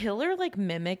was the killer like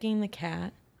mimicking the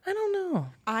cat? I don't know.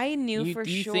 I knew for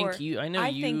sure.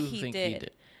 I think he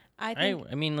did. I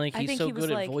mean, like, he's so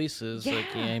good at voices. Yeah. Like,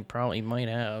 yeah, he probably might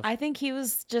have. I think he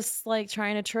was just like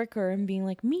trying to trick her and being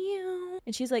like, meow.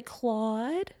 And she's like,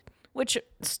 Claude. Which,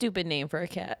 stupid name for a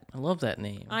cat. I love that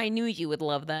name. I knew you would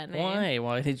love that name. Why?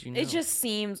 Why did you know? It just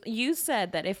seems... You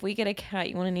said that if we get a cat,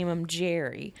 you want to name him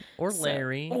Jerry. Or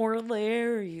Larry. Or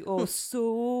Larry. Oh,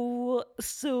 so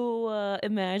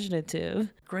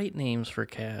imaginative. Great names for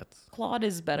cats. Claude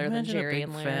is better than Jerry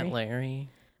and Larry. Fat Larry.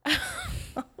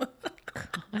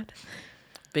 God.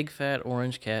 Big fat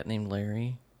orange cat named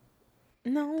Larry.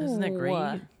 No. Isn't that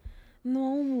great?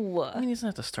 No. I mean, he doesn't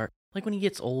have to start... Like, when he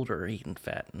gets older, he can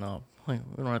fatten up. Like,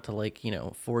 we don't have to, like,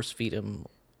 force feed him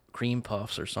cream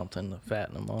puffs or something to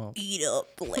fatten him up. Eat up,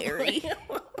 Larry.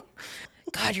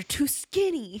 God, you're too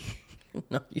skinny.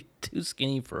 No, you're too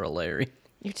skinny for a Larry.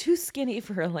 You're too skinny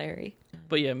for a Larry.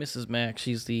 But yeah, Mrs. Mac,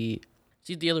 she's the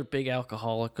other big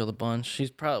alcoholic of the bunch. She's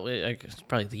probably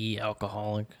the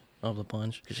alcoholic of the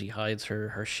bunch because she hides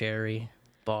her sherry.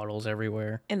 bottles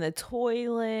everywhere. In the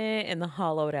toilet, in the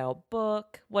hollowed out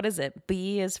book. What is it?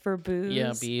 B is for booze?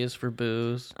 Yeah, B is for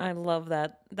booze. I love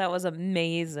that. That was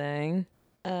amazing.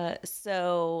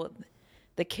 So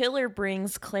the killer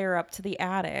brings Claire up to the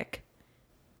attic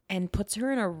and puts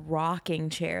her in a rocking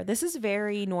chair. This is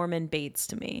very Norman Bates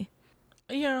to me.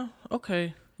 Yeah,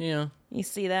 okay, yeah. You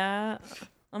see that?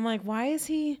 I'm like, why is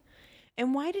he...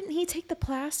 And why didn't he take the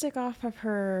plastic off of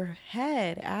her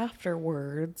head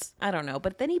afterwards? I don't know.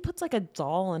 But then he puts like a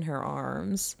doll in her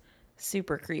arms.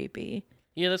 Super creepy.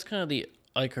 Yeah, that's kind of the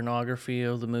iconography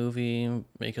of the movie,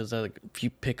 because if you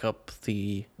pick up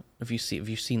if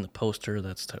you've seen the poster,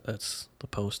 that's the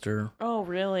poster. Oh,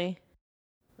 really?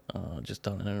 Just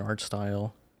done in an art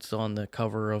style. It's on the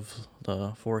cover of the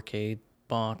 4K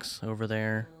box over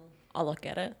there. I'll look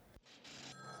at it.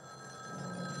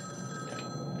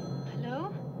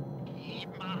 Hello? Hey,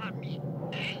 Mommy.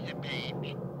 Hey,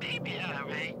 baby. Baby, all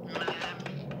right,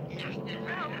 Mommy. Just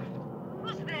enough.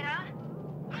 Who's there?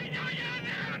 I know you're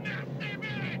there. Now, see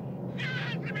me. You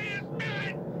answer me, it's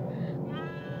me.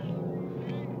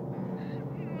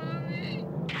 Mommy.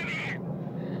 Come here.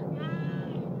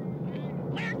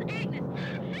 Where's Agnes?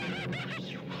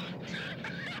 You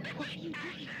want What are you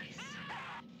doing?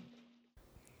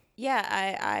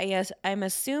 Yeah, I'm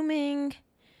assuming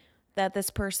that this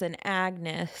person,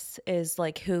 Agnes, is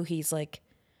like who he's like,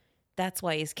 that's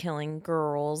why he's killing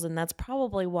girls. And that's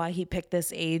probably why he picked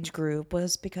this age group,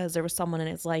 was because there was someone in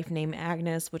his life named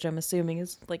Agnes, which I'm assuming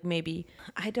is like maybe,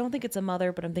 I don't think it's a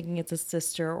mother, but I'm thinking it's a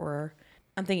sister, or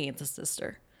I'm thinking it's a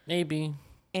sister. Maybe.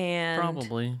 And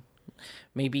Probably.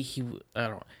 Maybe I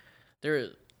don't know.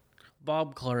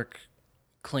 Bob Clark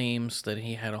claims that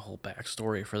he had a whole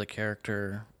backstory for the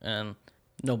character, and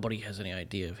nobody has any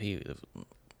idea if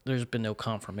there's been no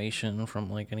confirmation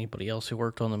from like anybody else who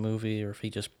worked on the movie, or if he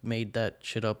just made that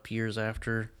shit up years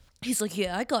after. he's like,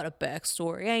 yeah, I got a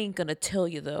backstory. I ain't gonna tell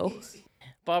you though.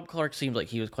 Bob Clark seemed like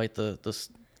he was quite the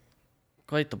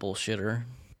bullshitter.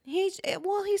 He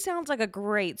sounds like a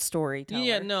great storyteller.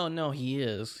 Yeah, no, he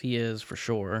is for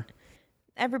sure.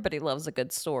 Everybody loves a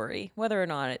good story, whether or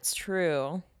not it's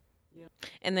true. Yeah.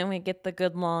 And then we get the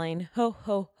good line, ho,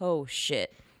 ho, ho,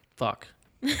 shit. Fuck.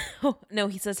 Oh, no,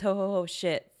 he says ho, ho, ho,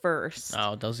 shit first.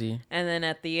 Oh, does he? And then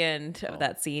at the end of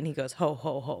that scene, he goes, ho,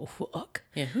 ho, ho, fuck.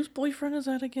 Yeah, whose boyfriend is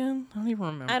that again? I don't even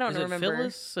remember. I don't Is it remember.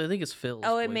 Phyllis? I think it's Phil's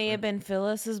Oh, it may boyfriend. have been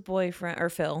Phyllis's boyfriend, or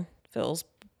Phil's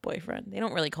boyfriend. They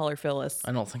don't really call her Phyllis.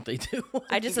 I don't think they do.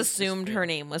 I just assumed her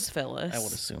name was Phyllis. I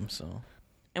would assume so.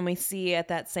 And we see at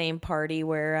that same party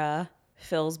where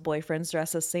Phil's boyfriend's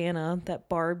dressed as Santa, that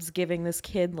Barb's giving this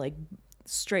kid like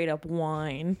straight up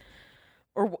wine.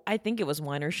 Or I think it was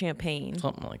wine or champagne.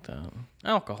 Something like that.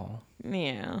 Alcohol.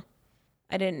 Yeah.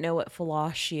 I didn't know what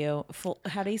fellatio.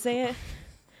 How do you say it?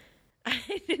 I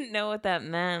didn't know what that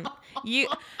meant.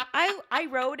 I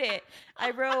wrote it.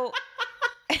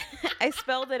 I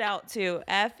spelled it out too.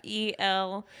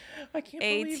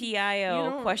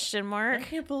 FELATIO question mark. I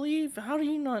can't believe. How do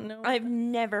you not know? I've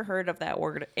never heard of that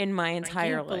word in my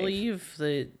entire life. I can't believe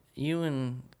that you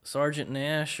and Sergeant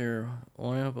Nash are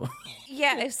one of.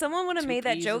 Yeah, if someone would have made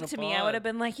that peas joke in a to me, I pod. would have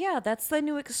been like, yeah, that's the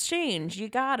new exchange. You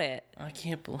got it. I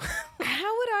can't believe.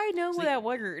 How would I know that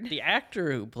word? The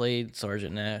actor who played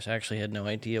Sergeant Nash actually had no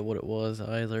idea what it was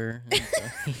either.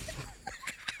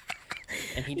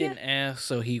 And he didn't ask,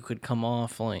 so he could come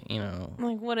off like,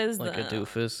 Like, what is like that? a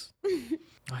doofus.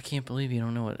 I can't believe you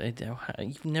don't know what.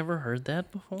 You've never heard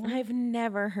that before? I've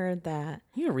never heard that.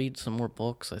 You gotta read some more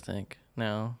books, I think.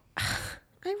 No.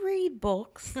 I read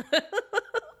books.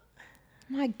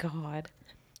 My God.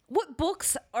 What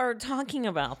books are talking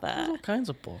about There's that? all kinds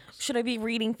of books. Should I be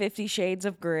reading 50 Shades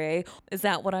of Grey? Is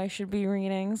that what I should be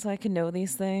reading so I can know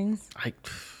these things?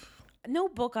 No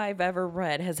book I've ever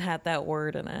read has had that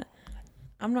word in it.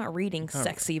 I'm not reading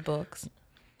sexy books.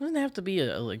 Doesn't have to be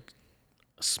a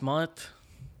smut.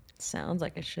 Sounds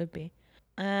like it should be.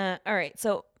 All right,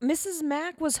 so Mrs.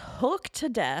 Mack was hooked to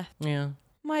death. Yeah.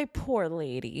 My poor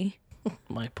lady.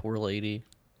 My poor lady.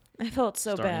 I felt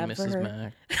so Starring bad for Mrs. her.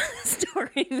 Mack.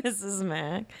 Starring Mrs.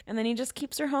 Mack. And then he just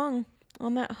keeps her hung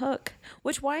on that hook.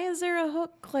 Which, why is there a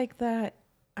hook like that?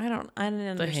 I didn't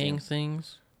understand. The hang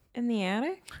things. In the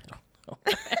attic?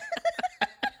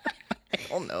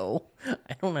 Oh no.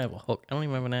 I don't have a hook. I don't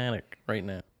even have an attic right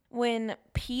now. When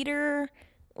Peter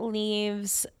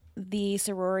leaves the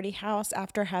sorority house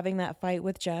after having that fight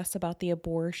with Jess about the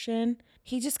abortion,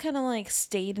 he just kind of like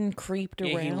stayed and creeped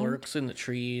Yeah, around. he lurks in the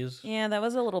trees. Yeah, that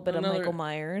was a little bit of Another- Michael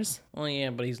Myers. Well, yeah,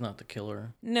 but he's not the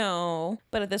killer. No,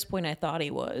 but at this point I thought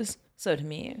he was. So to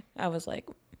me, I was like,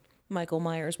 Michael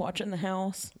Myers watching the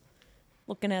house,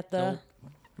 looking at the...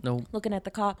 Nope. looking at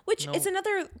the cop, which Nope. is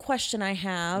another question I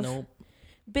have. Nope.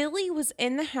 Billy was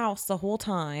in the house the whole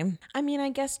time. I mean, I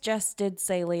guess Jess did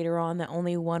say later on that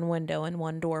only one window and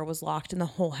one door was locked in the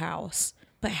whole house.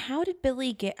 But how did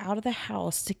Billy get out of the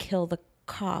house to kill the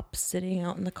cop sitting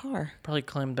out in the car? Probably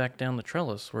climbed back down the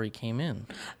trellis where he came in.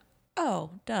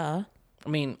 Oh, duh. I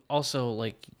mean, also,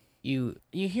 like, you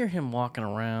hear him walking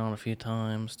around a few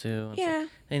times, too. Yeah.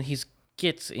 And he's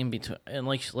gets in between, and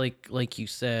like you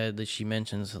said, that she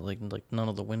mentions that like none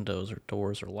of the windows or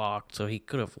doors are locked, so he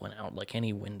could have went out like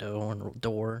any window or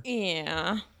door.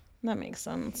 Yeah, that makes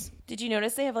sense. Did you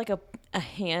notice they have like a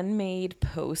handmade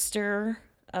poster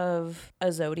of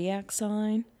a zodiac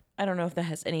sign? I don't know if that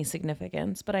has any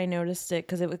significance, but I noticed it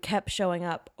because it kept showing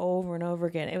up over and over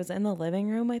again. It was in the living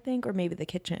room, I think, or maybe the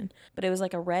kitchen, but it was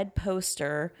like a red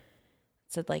poster.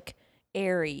 It said like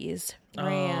Aries,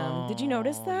 Ram. Did you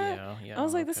notice that? Yeah, I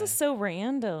was like, this okay. is so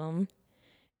random.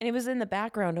 And it was in the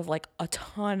background of like a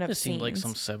ton of It seemed like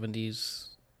scenes. some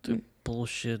 70s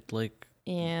bullshit, like,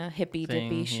 Yeah, hippie thing,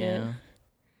 dippy shit.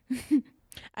 yeah.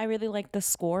 I really like the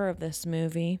score of this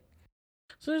movie.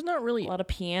 So there's not really, A lot of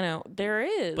piano. There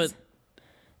is. but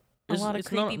a lot of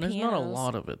creepy there's pianos. not a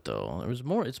lot of it though. There's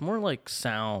more. It's more like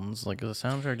sounds. Like the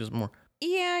soundtrack is more.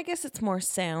 Yeah, I guess it's more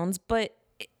sounds, but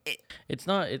It's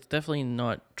not. It's definitely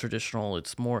not traditional.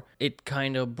 It's more. It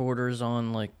kind of borders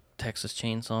on like Texas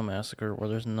Chainsaw Massacre, where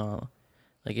there's not.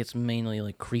 Like it's mainly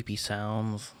like creepy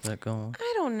sounds that go.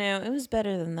 I don't know. It was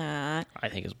better than that. I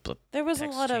think it's. There was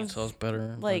Texas a lot Chainsaw's of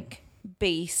better. like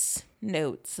bass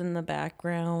notes in the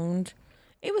background.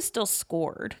 It was still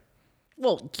scored.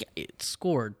 well, yeah, it's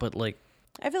scored, but like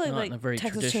I feel Not in a like very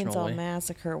Texas traditional Chainsaw way.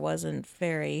 Massacre wasn't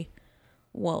very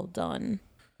well done.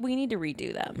 We need to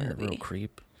redo that you're a real movie.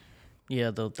 creep.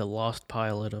 Yeah, the lost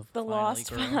pilot of The Finally lost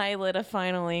Girl. pilot of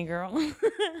Finally Girl.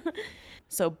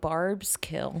 So Barb's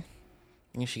kill.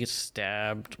 And she gets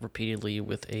stabbed repeatedly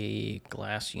with a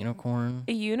glass unicorn.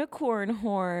 A unicorn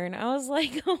horn. I was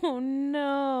like, oh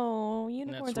no.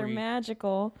 Unicorns where are you-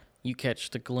 magical. You catch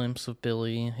the glimpse of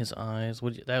Billy, his eyes.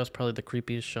 That was probably the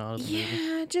creepiest shot of the movie.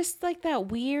 Yeah, just like that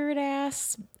weird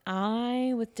ass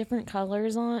eye with different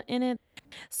colors in it.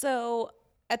 So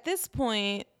at this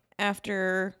point,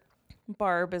 after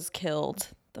Barb is killed,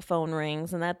 the phone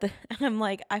rings, and I'm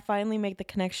like, I finally make the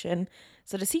connection.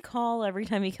 So does he call every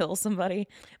time he kills somebody?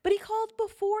 But he called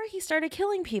before he started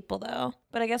killing people, though.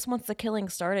 But I guess once the killing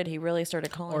started, he really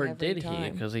started calling Or every did he?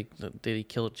 time. Because did he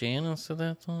kill Janice at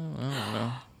that time? I don't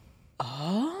know.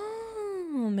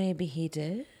 Oh, maybe he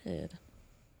did.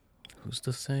 Who's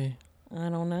to say? I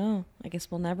don't know. I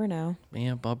guess we'll never know.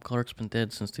 Yeah, Bob Clark's been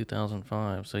dead since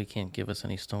 2005, so he can't give us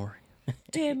any story.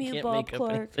 Damn you, Can't Bob make up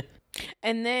Clark. anything.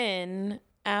 And then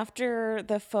after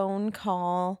the phone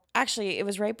call, actually, it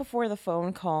was right before the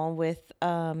phone call with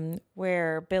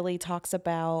where Billy talks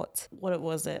about what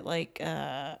was it like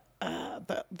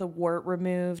the wart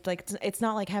removed. Like it's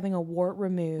not like having a wart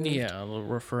removed. Yeah,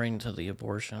 referring to the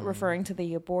abortion. Referring to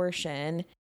the abortion.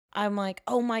 I'm like,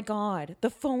 oh my God, the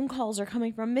phone calls are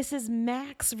coming from Mrs.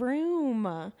 Mack's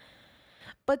room.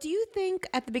 But do you think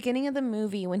at the beginning of the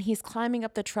movie when he's climbing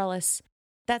up the trellis,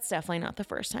 that's definitely not the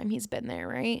first time he's been there,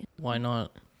 right? Why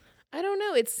not? I don't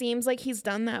know. It seems like he's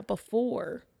done that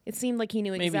before. It seemed like he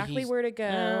knew Maybe exactly he's- where to go.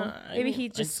 I Maybe mean, he I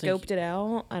just think scoped it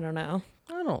out. I don't know.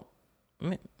 I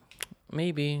don't.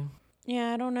 Maybe.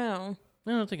 Yeah, I don't know.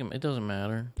 I don't think it doesn't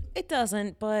matter. It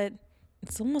doesn't, but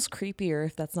it's almost creepier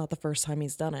if that's not the first time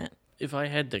he's done it. If I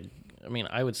had to, I mean,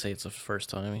 I would say it's the first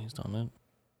time he's done it.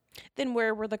 Then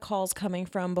where were the calls coming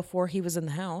from before he was in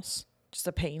the house? Just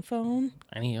a payphone?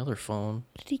 Any other phone.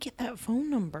 Where did he get that phone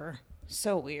number?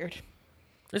 So weird.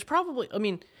 There's probably, I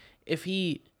mean, if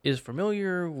he is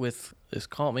familiar with this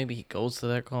call, maybe he goes to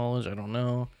that college. I don't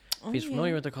know. If he's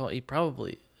familiar with the call,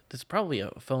 there's probably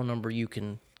a phone number you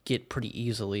can get pretty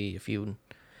easily if you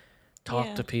talk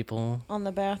Yeah. to people. On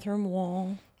the bathroom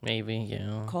wall. Maybe,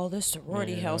 yeah. Call this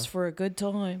sorority Yeah. house for a good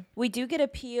time. We do get a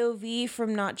POV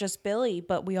from not just Billy,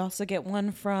 but we also get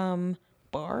one from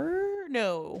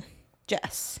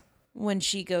Jess. When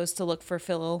she goes to look for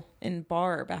Phil and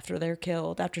Barb after they're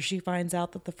killed, after she finds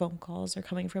out that the phone calls are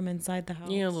coming from inside the house.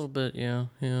 Yeah, a little bit, yeah.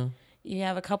 You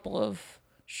have a couple of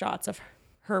shots of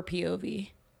her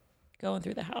POV going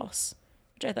through the house,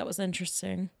 which I thought was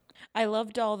interesting. I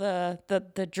loved all the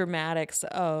dramatics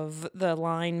of the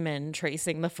linemen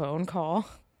tracing the phone call.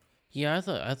 Yeah, I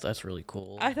thought that's really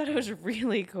cool. I thought it was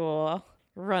really cool.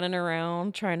 Running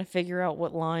around trying to figure out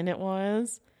what line it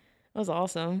was. It was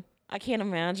awesome. I can't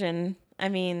imagine. I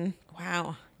mean,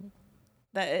 wow.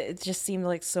 That it just seemed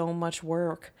like so much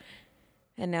work.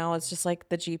 And now it's just like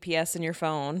the GPS in your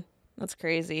phone. That's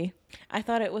crazy. I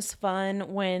thought it was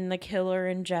fun when the killer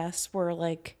and Jess were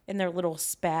like in their little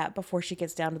spat before she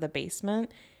gets down to the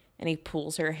basement and he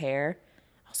pulls her hair.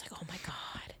 I was like, oh my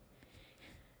God.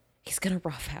 He's going to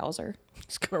roughhouse her.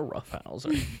 He's going to roughhouse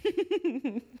her.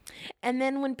 And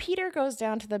then when Peter goes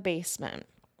down to the basement,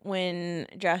 when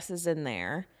Jess is in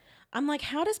there, I'm like,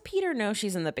 how does Peter know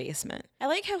she's in the basement? I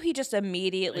like how he just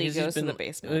immediately goes to the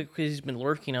basement. Because he's been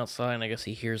lurking outside, and I guess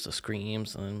he hears the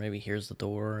screams, and then maybe hears the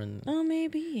door, and... Oh,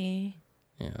 maybe.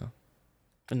 Yeah.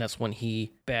 And that's when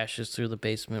he bashes through the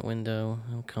basement window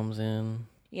and comes in.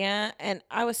 Yeah, and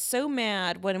I was so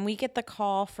mad when we get the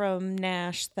call from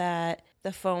Nash that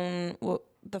the phone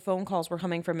calls were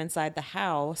coming from inside the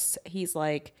house. He's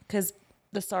like, because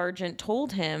the sergeant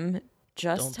told him,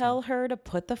 just tell her to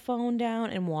put the phone down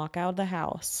and walk out of the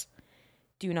house.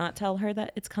 Do not tell her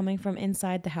that it's coming from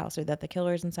inside the house or that the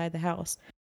killer's inside the house.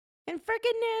 And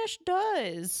frickin' Nash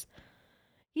does.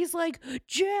 He's like,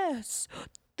 Jess,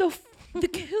 the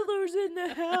killer's in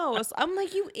the house. I'm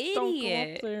like, you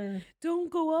idiot. Don't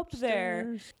go up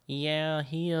there. Yeah,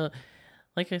 he,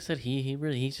 like I said, he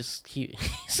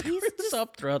screws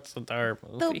up throughout the entire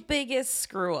movie. The biggest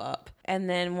screw up. And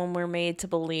then when we're made to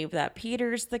believe that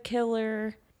Peter's the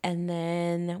killer, and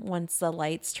then once the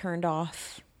lights turned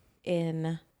off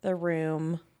in the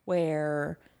room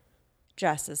where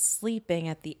Jess is sleeping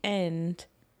at the end,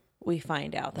 we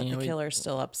find out that the killer's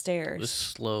still upstairs. The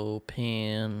slow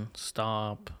pan,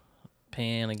 stop,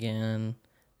 pan again,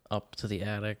 up to the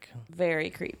attic. Very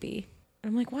creepy.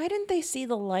 I'm like, why didn't they see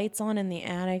the lights on in the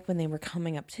attic when they were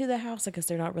coming up to the house? I guess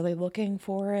they're not really looking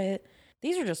for it.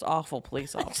 These are just awful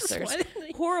police officers.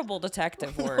 Horrible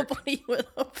detective work. Nobody went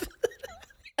up.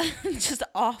 Just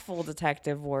awful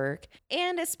detective work.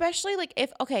 And especially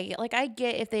I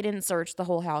get if they didn't search the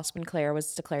whole house when Claire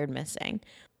was declared missing.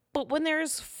 But when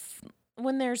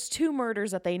there's two murders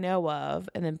that they know of,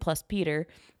 and then plus Peter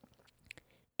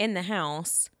in the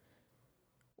house,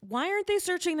 why aren't they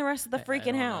searching the rest of the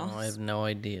freaking house? I have no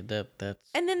idea. That's.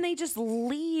 And then they just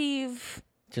leave.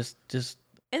 Just.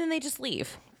 And then they just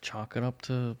leave. Chalk it up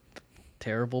to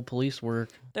terrible police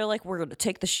work. They're like, we're going to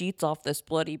take the sheets off this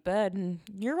bloody bed, and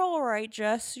you're all right,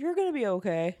 Jess. You're going to be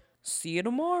okay. See you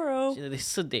tomorrow. They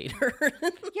sedate her.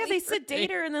 Yeah, they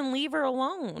sedate her and then leave her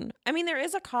alone. I mean, there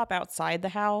is a cop outside the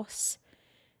house.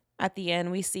 At the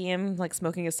end, we see him like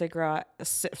smoking a cigarette.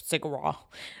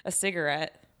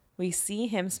 We see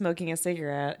him smoking a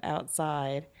cigarette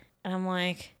outside. And I'm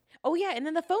like, oh yeah, and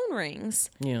then the phone rings.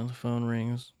 Yeah, the phone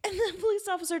rings. And the police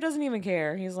officer doesn't even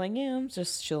care. He's like, yeah, I'm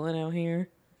just chilling out here.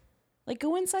 Like,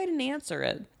 go inside and answer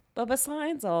it. But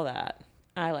besides all that,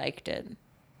 I liked it.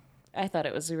 I thought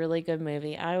it was a really good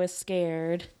movie. I was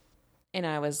scared. And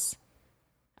I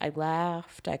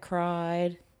laughed. I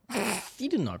cried. You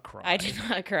did not cry. I did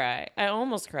not cry. I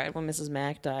almost cried when Mrs.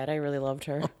 Mack died. I really loved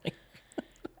her.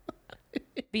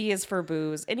 B is for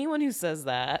booze. Anyone who says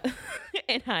that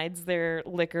and hides their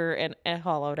liquor in a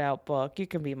hollowed out book, you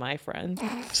can be my friend.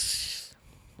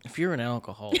 If you're an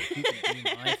alcoholic, you can be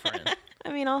my friend.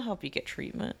 I mean, I'll help you get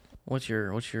treatment. What's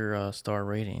your star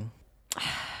rating?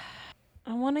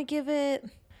 I want to give it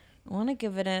a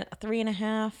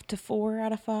 3.5 to 4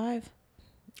 out of 5.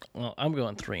 Well, I'm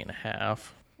going 3.5.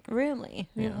 Really?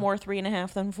 Yeah. More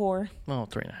 3.5 than 4? Well,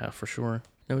 3.5 for sure.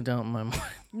 No doubt in my mind.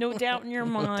 No doubt in your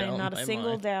mind. Not a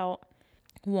single doubt.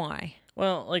 Why?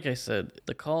 Well, like I said,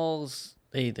 the calls,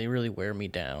 they really wear me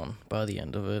down by the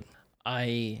end of it.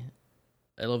 I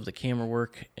love the camera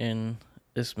work in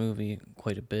this movie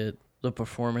quite a bit. The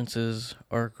performances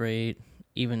are great,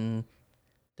 even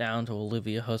down to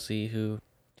Olivia Hussey, who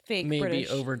Fake maybe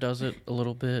British. overdoes it a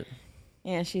little bit.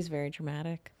 Yeah, she's very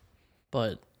dramatic.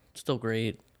 But still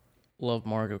great. Love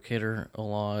Margot Kidder a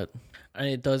lot. And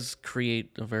it does create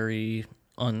a very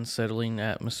unsettling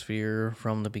atmosphere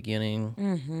from the beginning.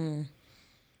 Mm-hmm.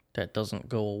 That doesn't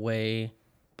go away.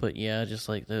 But yeah, just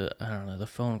like the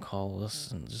phone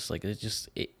calls and just like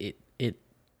it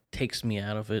takes me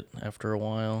out of it after a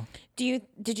while. Did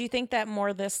you think that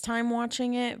more this time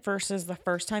watching it versus the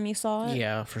first time you saw it?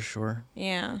 Yeah, for sure.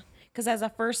 Yeah. Because as a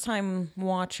first time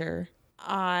watcher,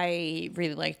 I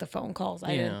really liked the phone calls.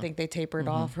 I didn't think they tapered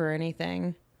off or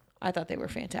anything. I thought they were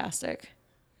fantastic.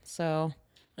 So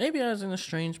maybe I was in a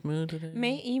strange mood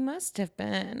today. you must have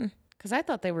been. Because I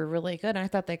thought they were really good. I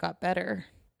thought they got better.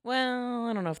 Well,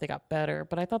 I don't know if they got better,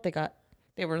 but I thought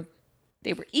they were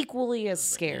equally as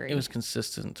scary. It was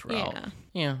consistent throughout.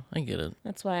 Yeah, I get it.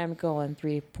 That's why I'm going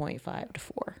 3.5 to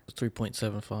 4. It's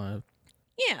 3.75.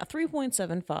 Yeah,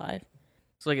 3.75.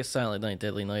 So I guess Silent Night,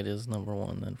 Deadly Night is number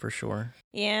one then for sure.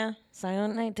 Yeah,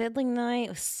 Silent Night, Deadly Night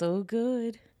was so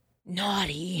good.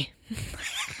 Naughty.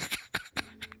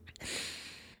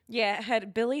 Yeah,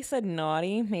 had Billy said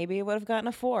naughty, maybe it would have gotten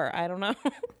a 4. I don't know.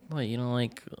 What, you don't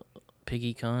like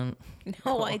piggy cunt?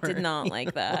 No, I did not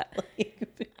like that.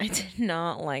 I did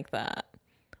not like that.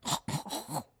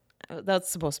 That's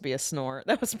supposed to be a snort.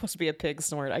 That was supposed to be a pig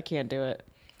snort. I can't do it.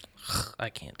 I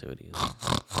can't do it either.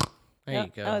 There Yep,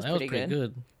 you go. that was pretty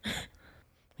good.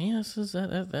 Yeah, this is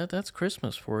that's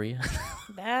Christmas for you.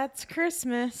 That's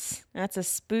Christmas. That's a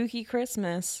spooky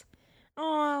Christmas.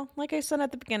 Oh, like I said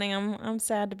at the beginning, I'm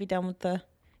sad to be done with the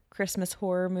Christmas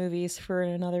horror movies for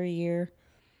another year.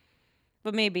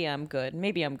 But maybe I'm good.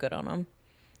 Maybe I'm good on them.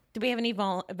 Do we have any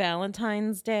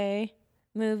Valentine's Day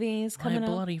movies coming My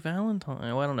up? Bloody Valentine.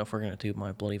 Well, I don't know if we're gonna do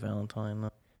My Bloody Valentine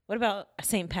though. What about a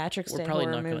St. Patrick's We're Day probably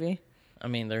horror not gonna- movie? I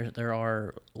mean, there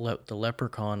are the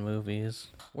Leprechaun movies.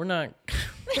 We're not.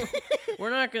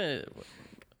 We're not gonna.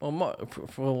 Well,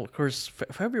 of course,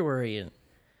 February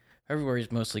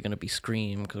is mostly gonna be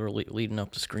Scream because we're leading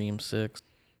up to Scream 6.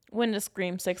 When does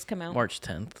Scream 6 come out? March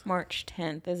 10th. March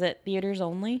 10th. Is it theaters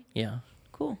only? Yeah.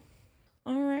 Cool.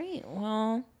 All right.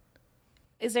 Well,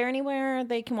 is there anywhere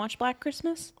they can watch Black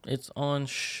Christmas? It's on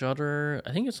Shudder.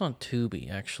 I think it's on Tubi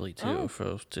actually too. Oh.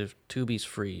 Tubi's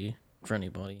free for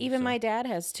anybody. Even so. my dad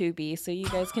has Tubi, so you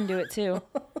guys can do it too.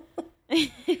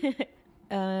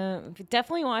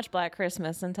 Definitely watch Black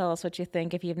Christmas and tell us what you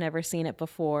think if you've never seen it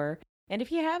before. And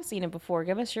if you have seen it before,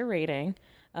 give us your rating.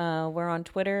 We're on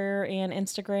Twitter and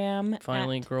Instagram.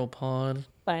 Finally at Girl Pod.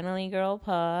 Finally Girl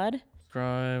Pod.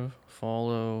 Subscribe,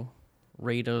 follow,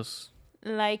 rate us.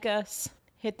 Like us.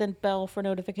 Hit the bell for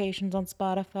notifications on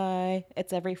Spotify.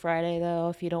 It's every Friday, though,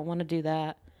 if you don't want to do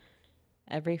that.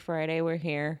 Every Friday, we're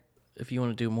here. If you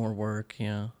want to do more work,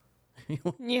 yeah.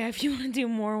 Yeah, if you want to do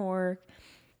more work.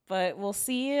 But we'll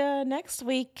see you next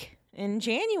week in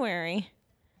January.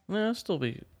 No, it'll still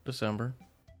be December.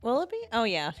 Will it be? Oh,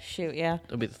 yeah. Shoot, yeah.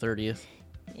 It'll be the 30th.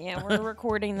 Yeah, we're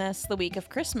recording this the week of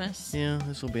Christmas. Yeah,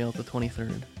 this will be out the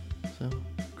 23rd. So,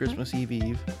 Christmas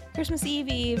Eve. Christmas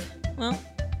Eve. Well,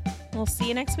 we'll see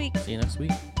you next week. See you next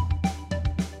week.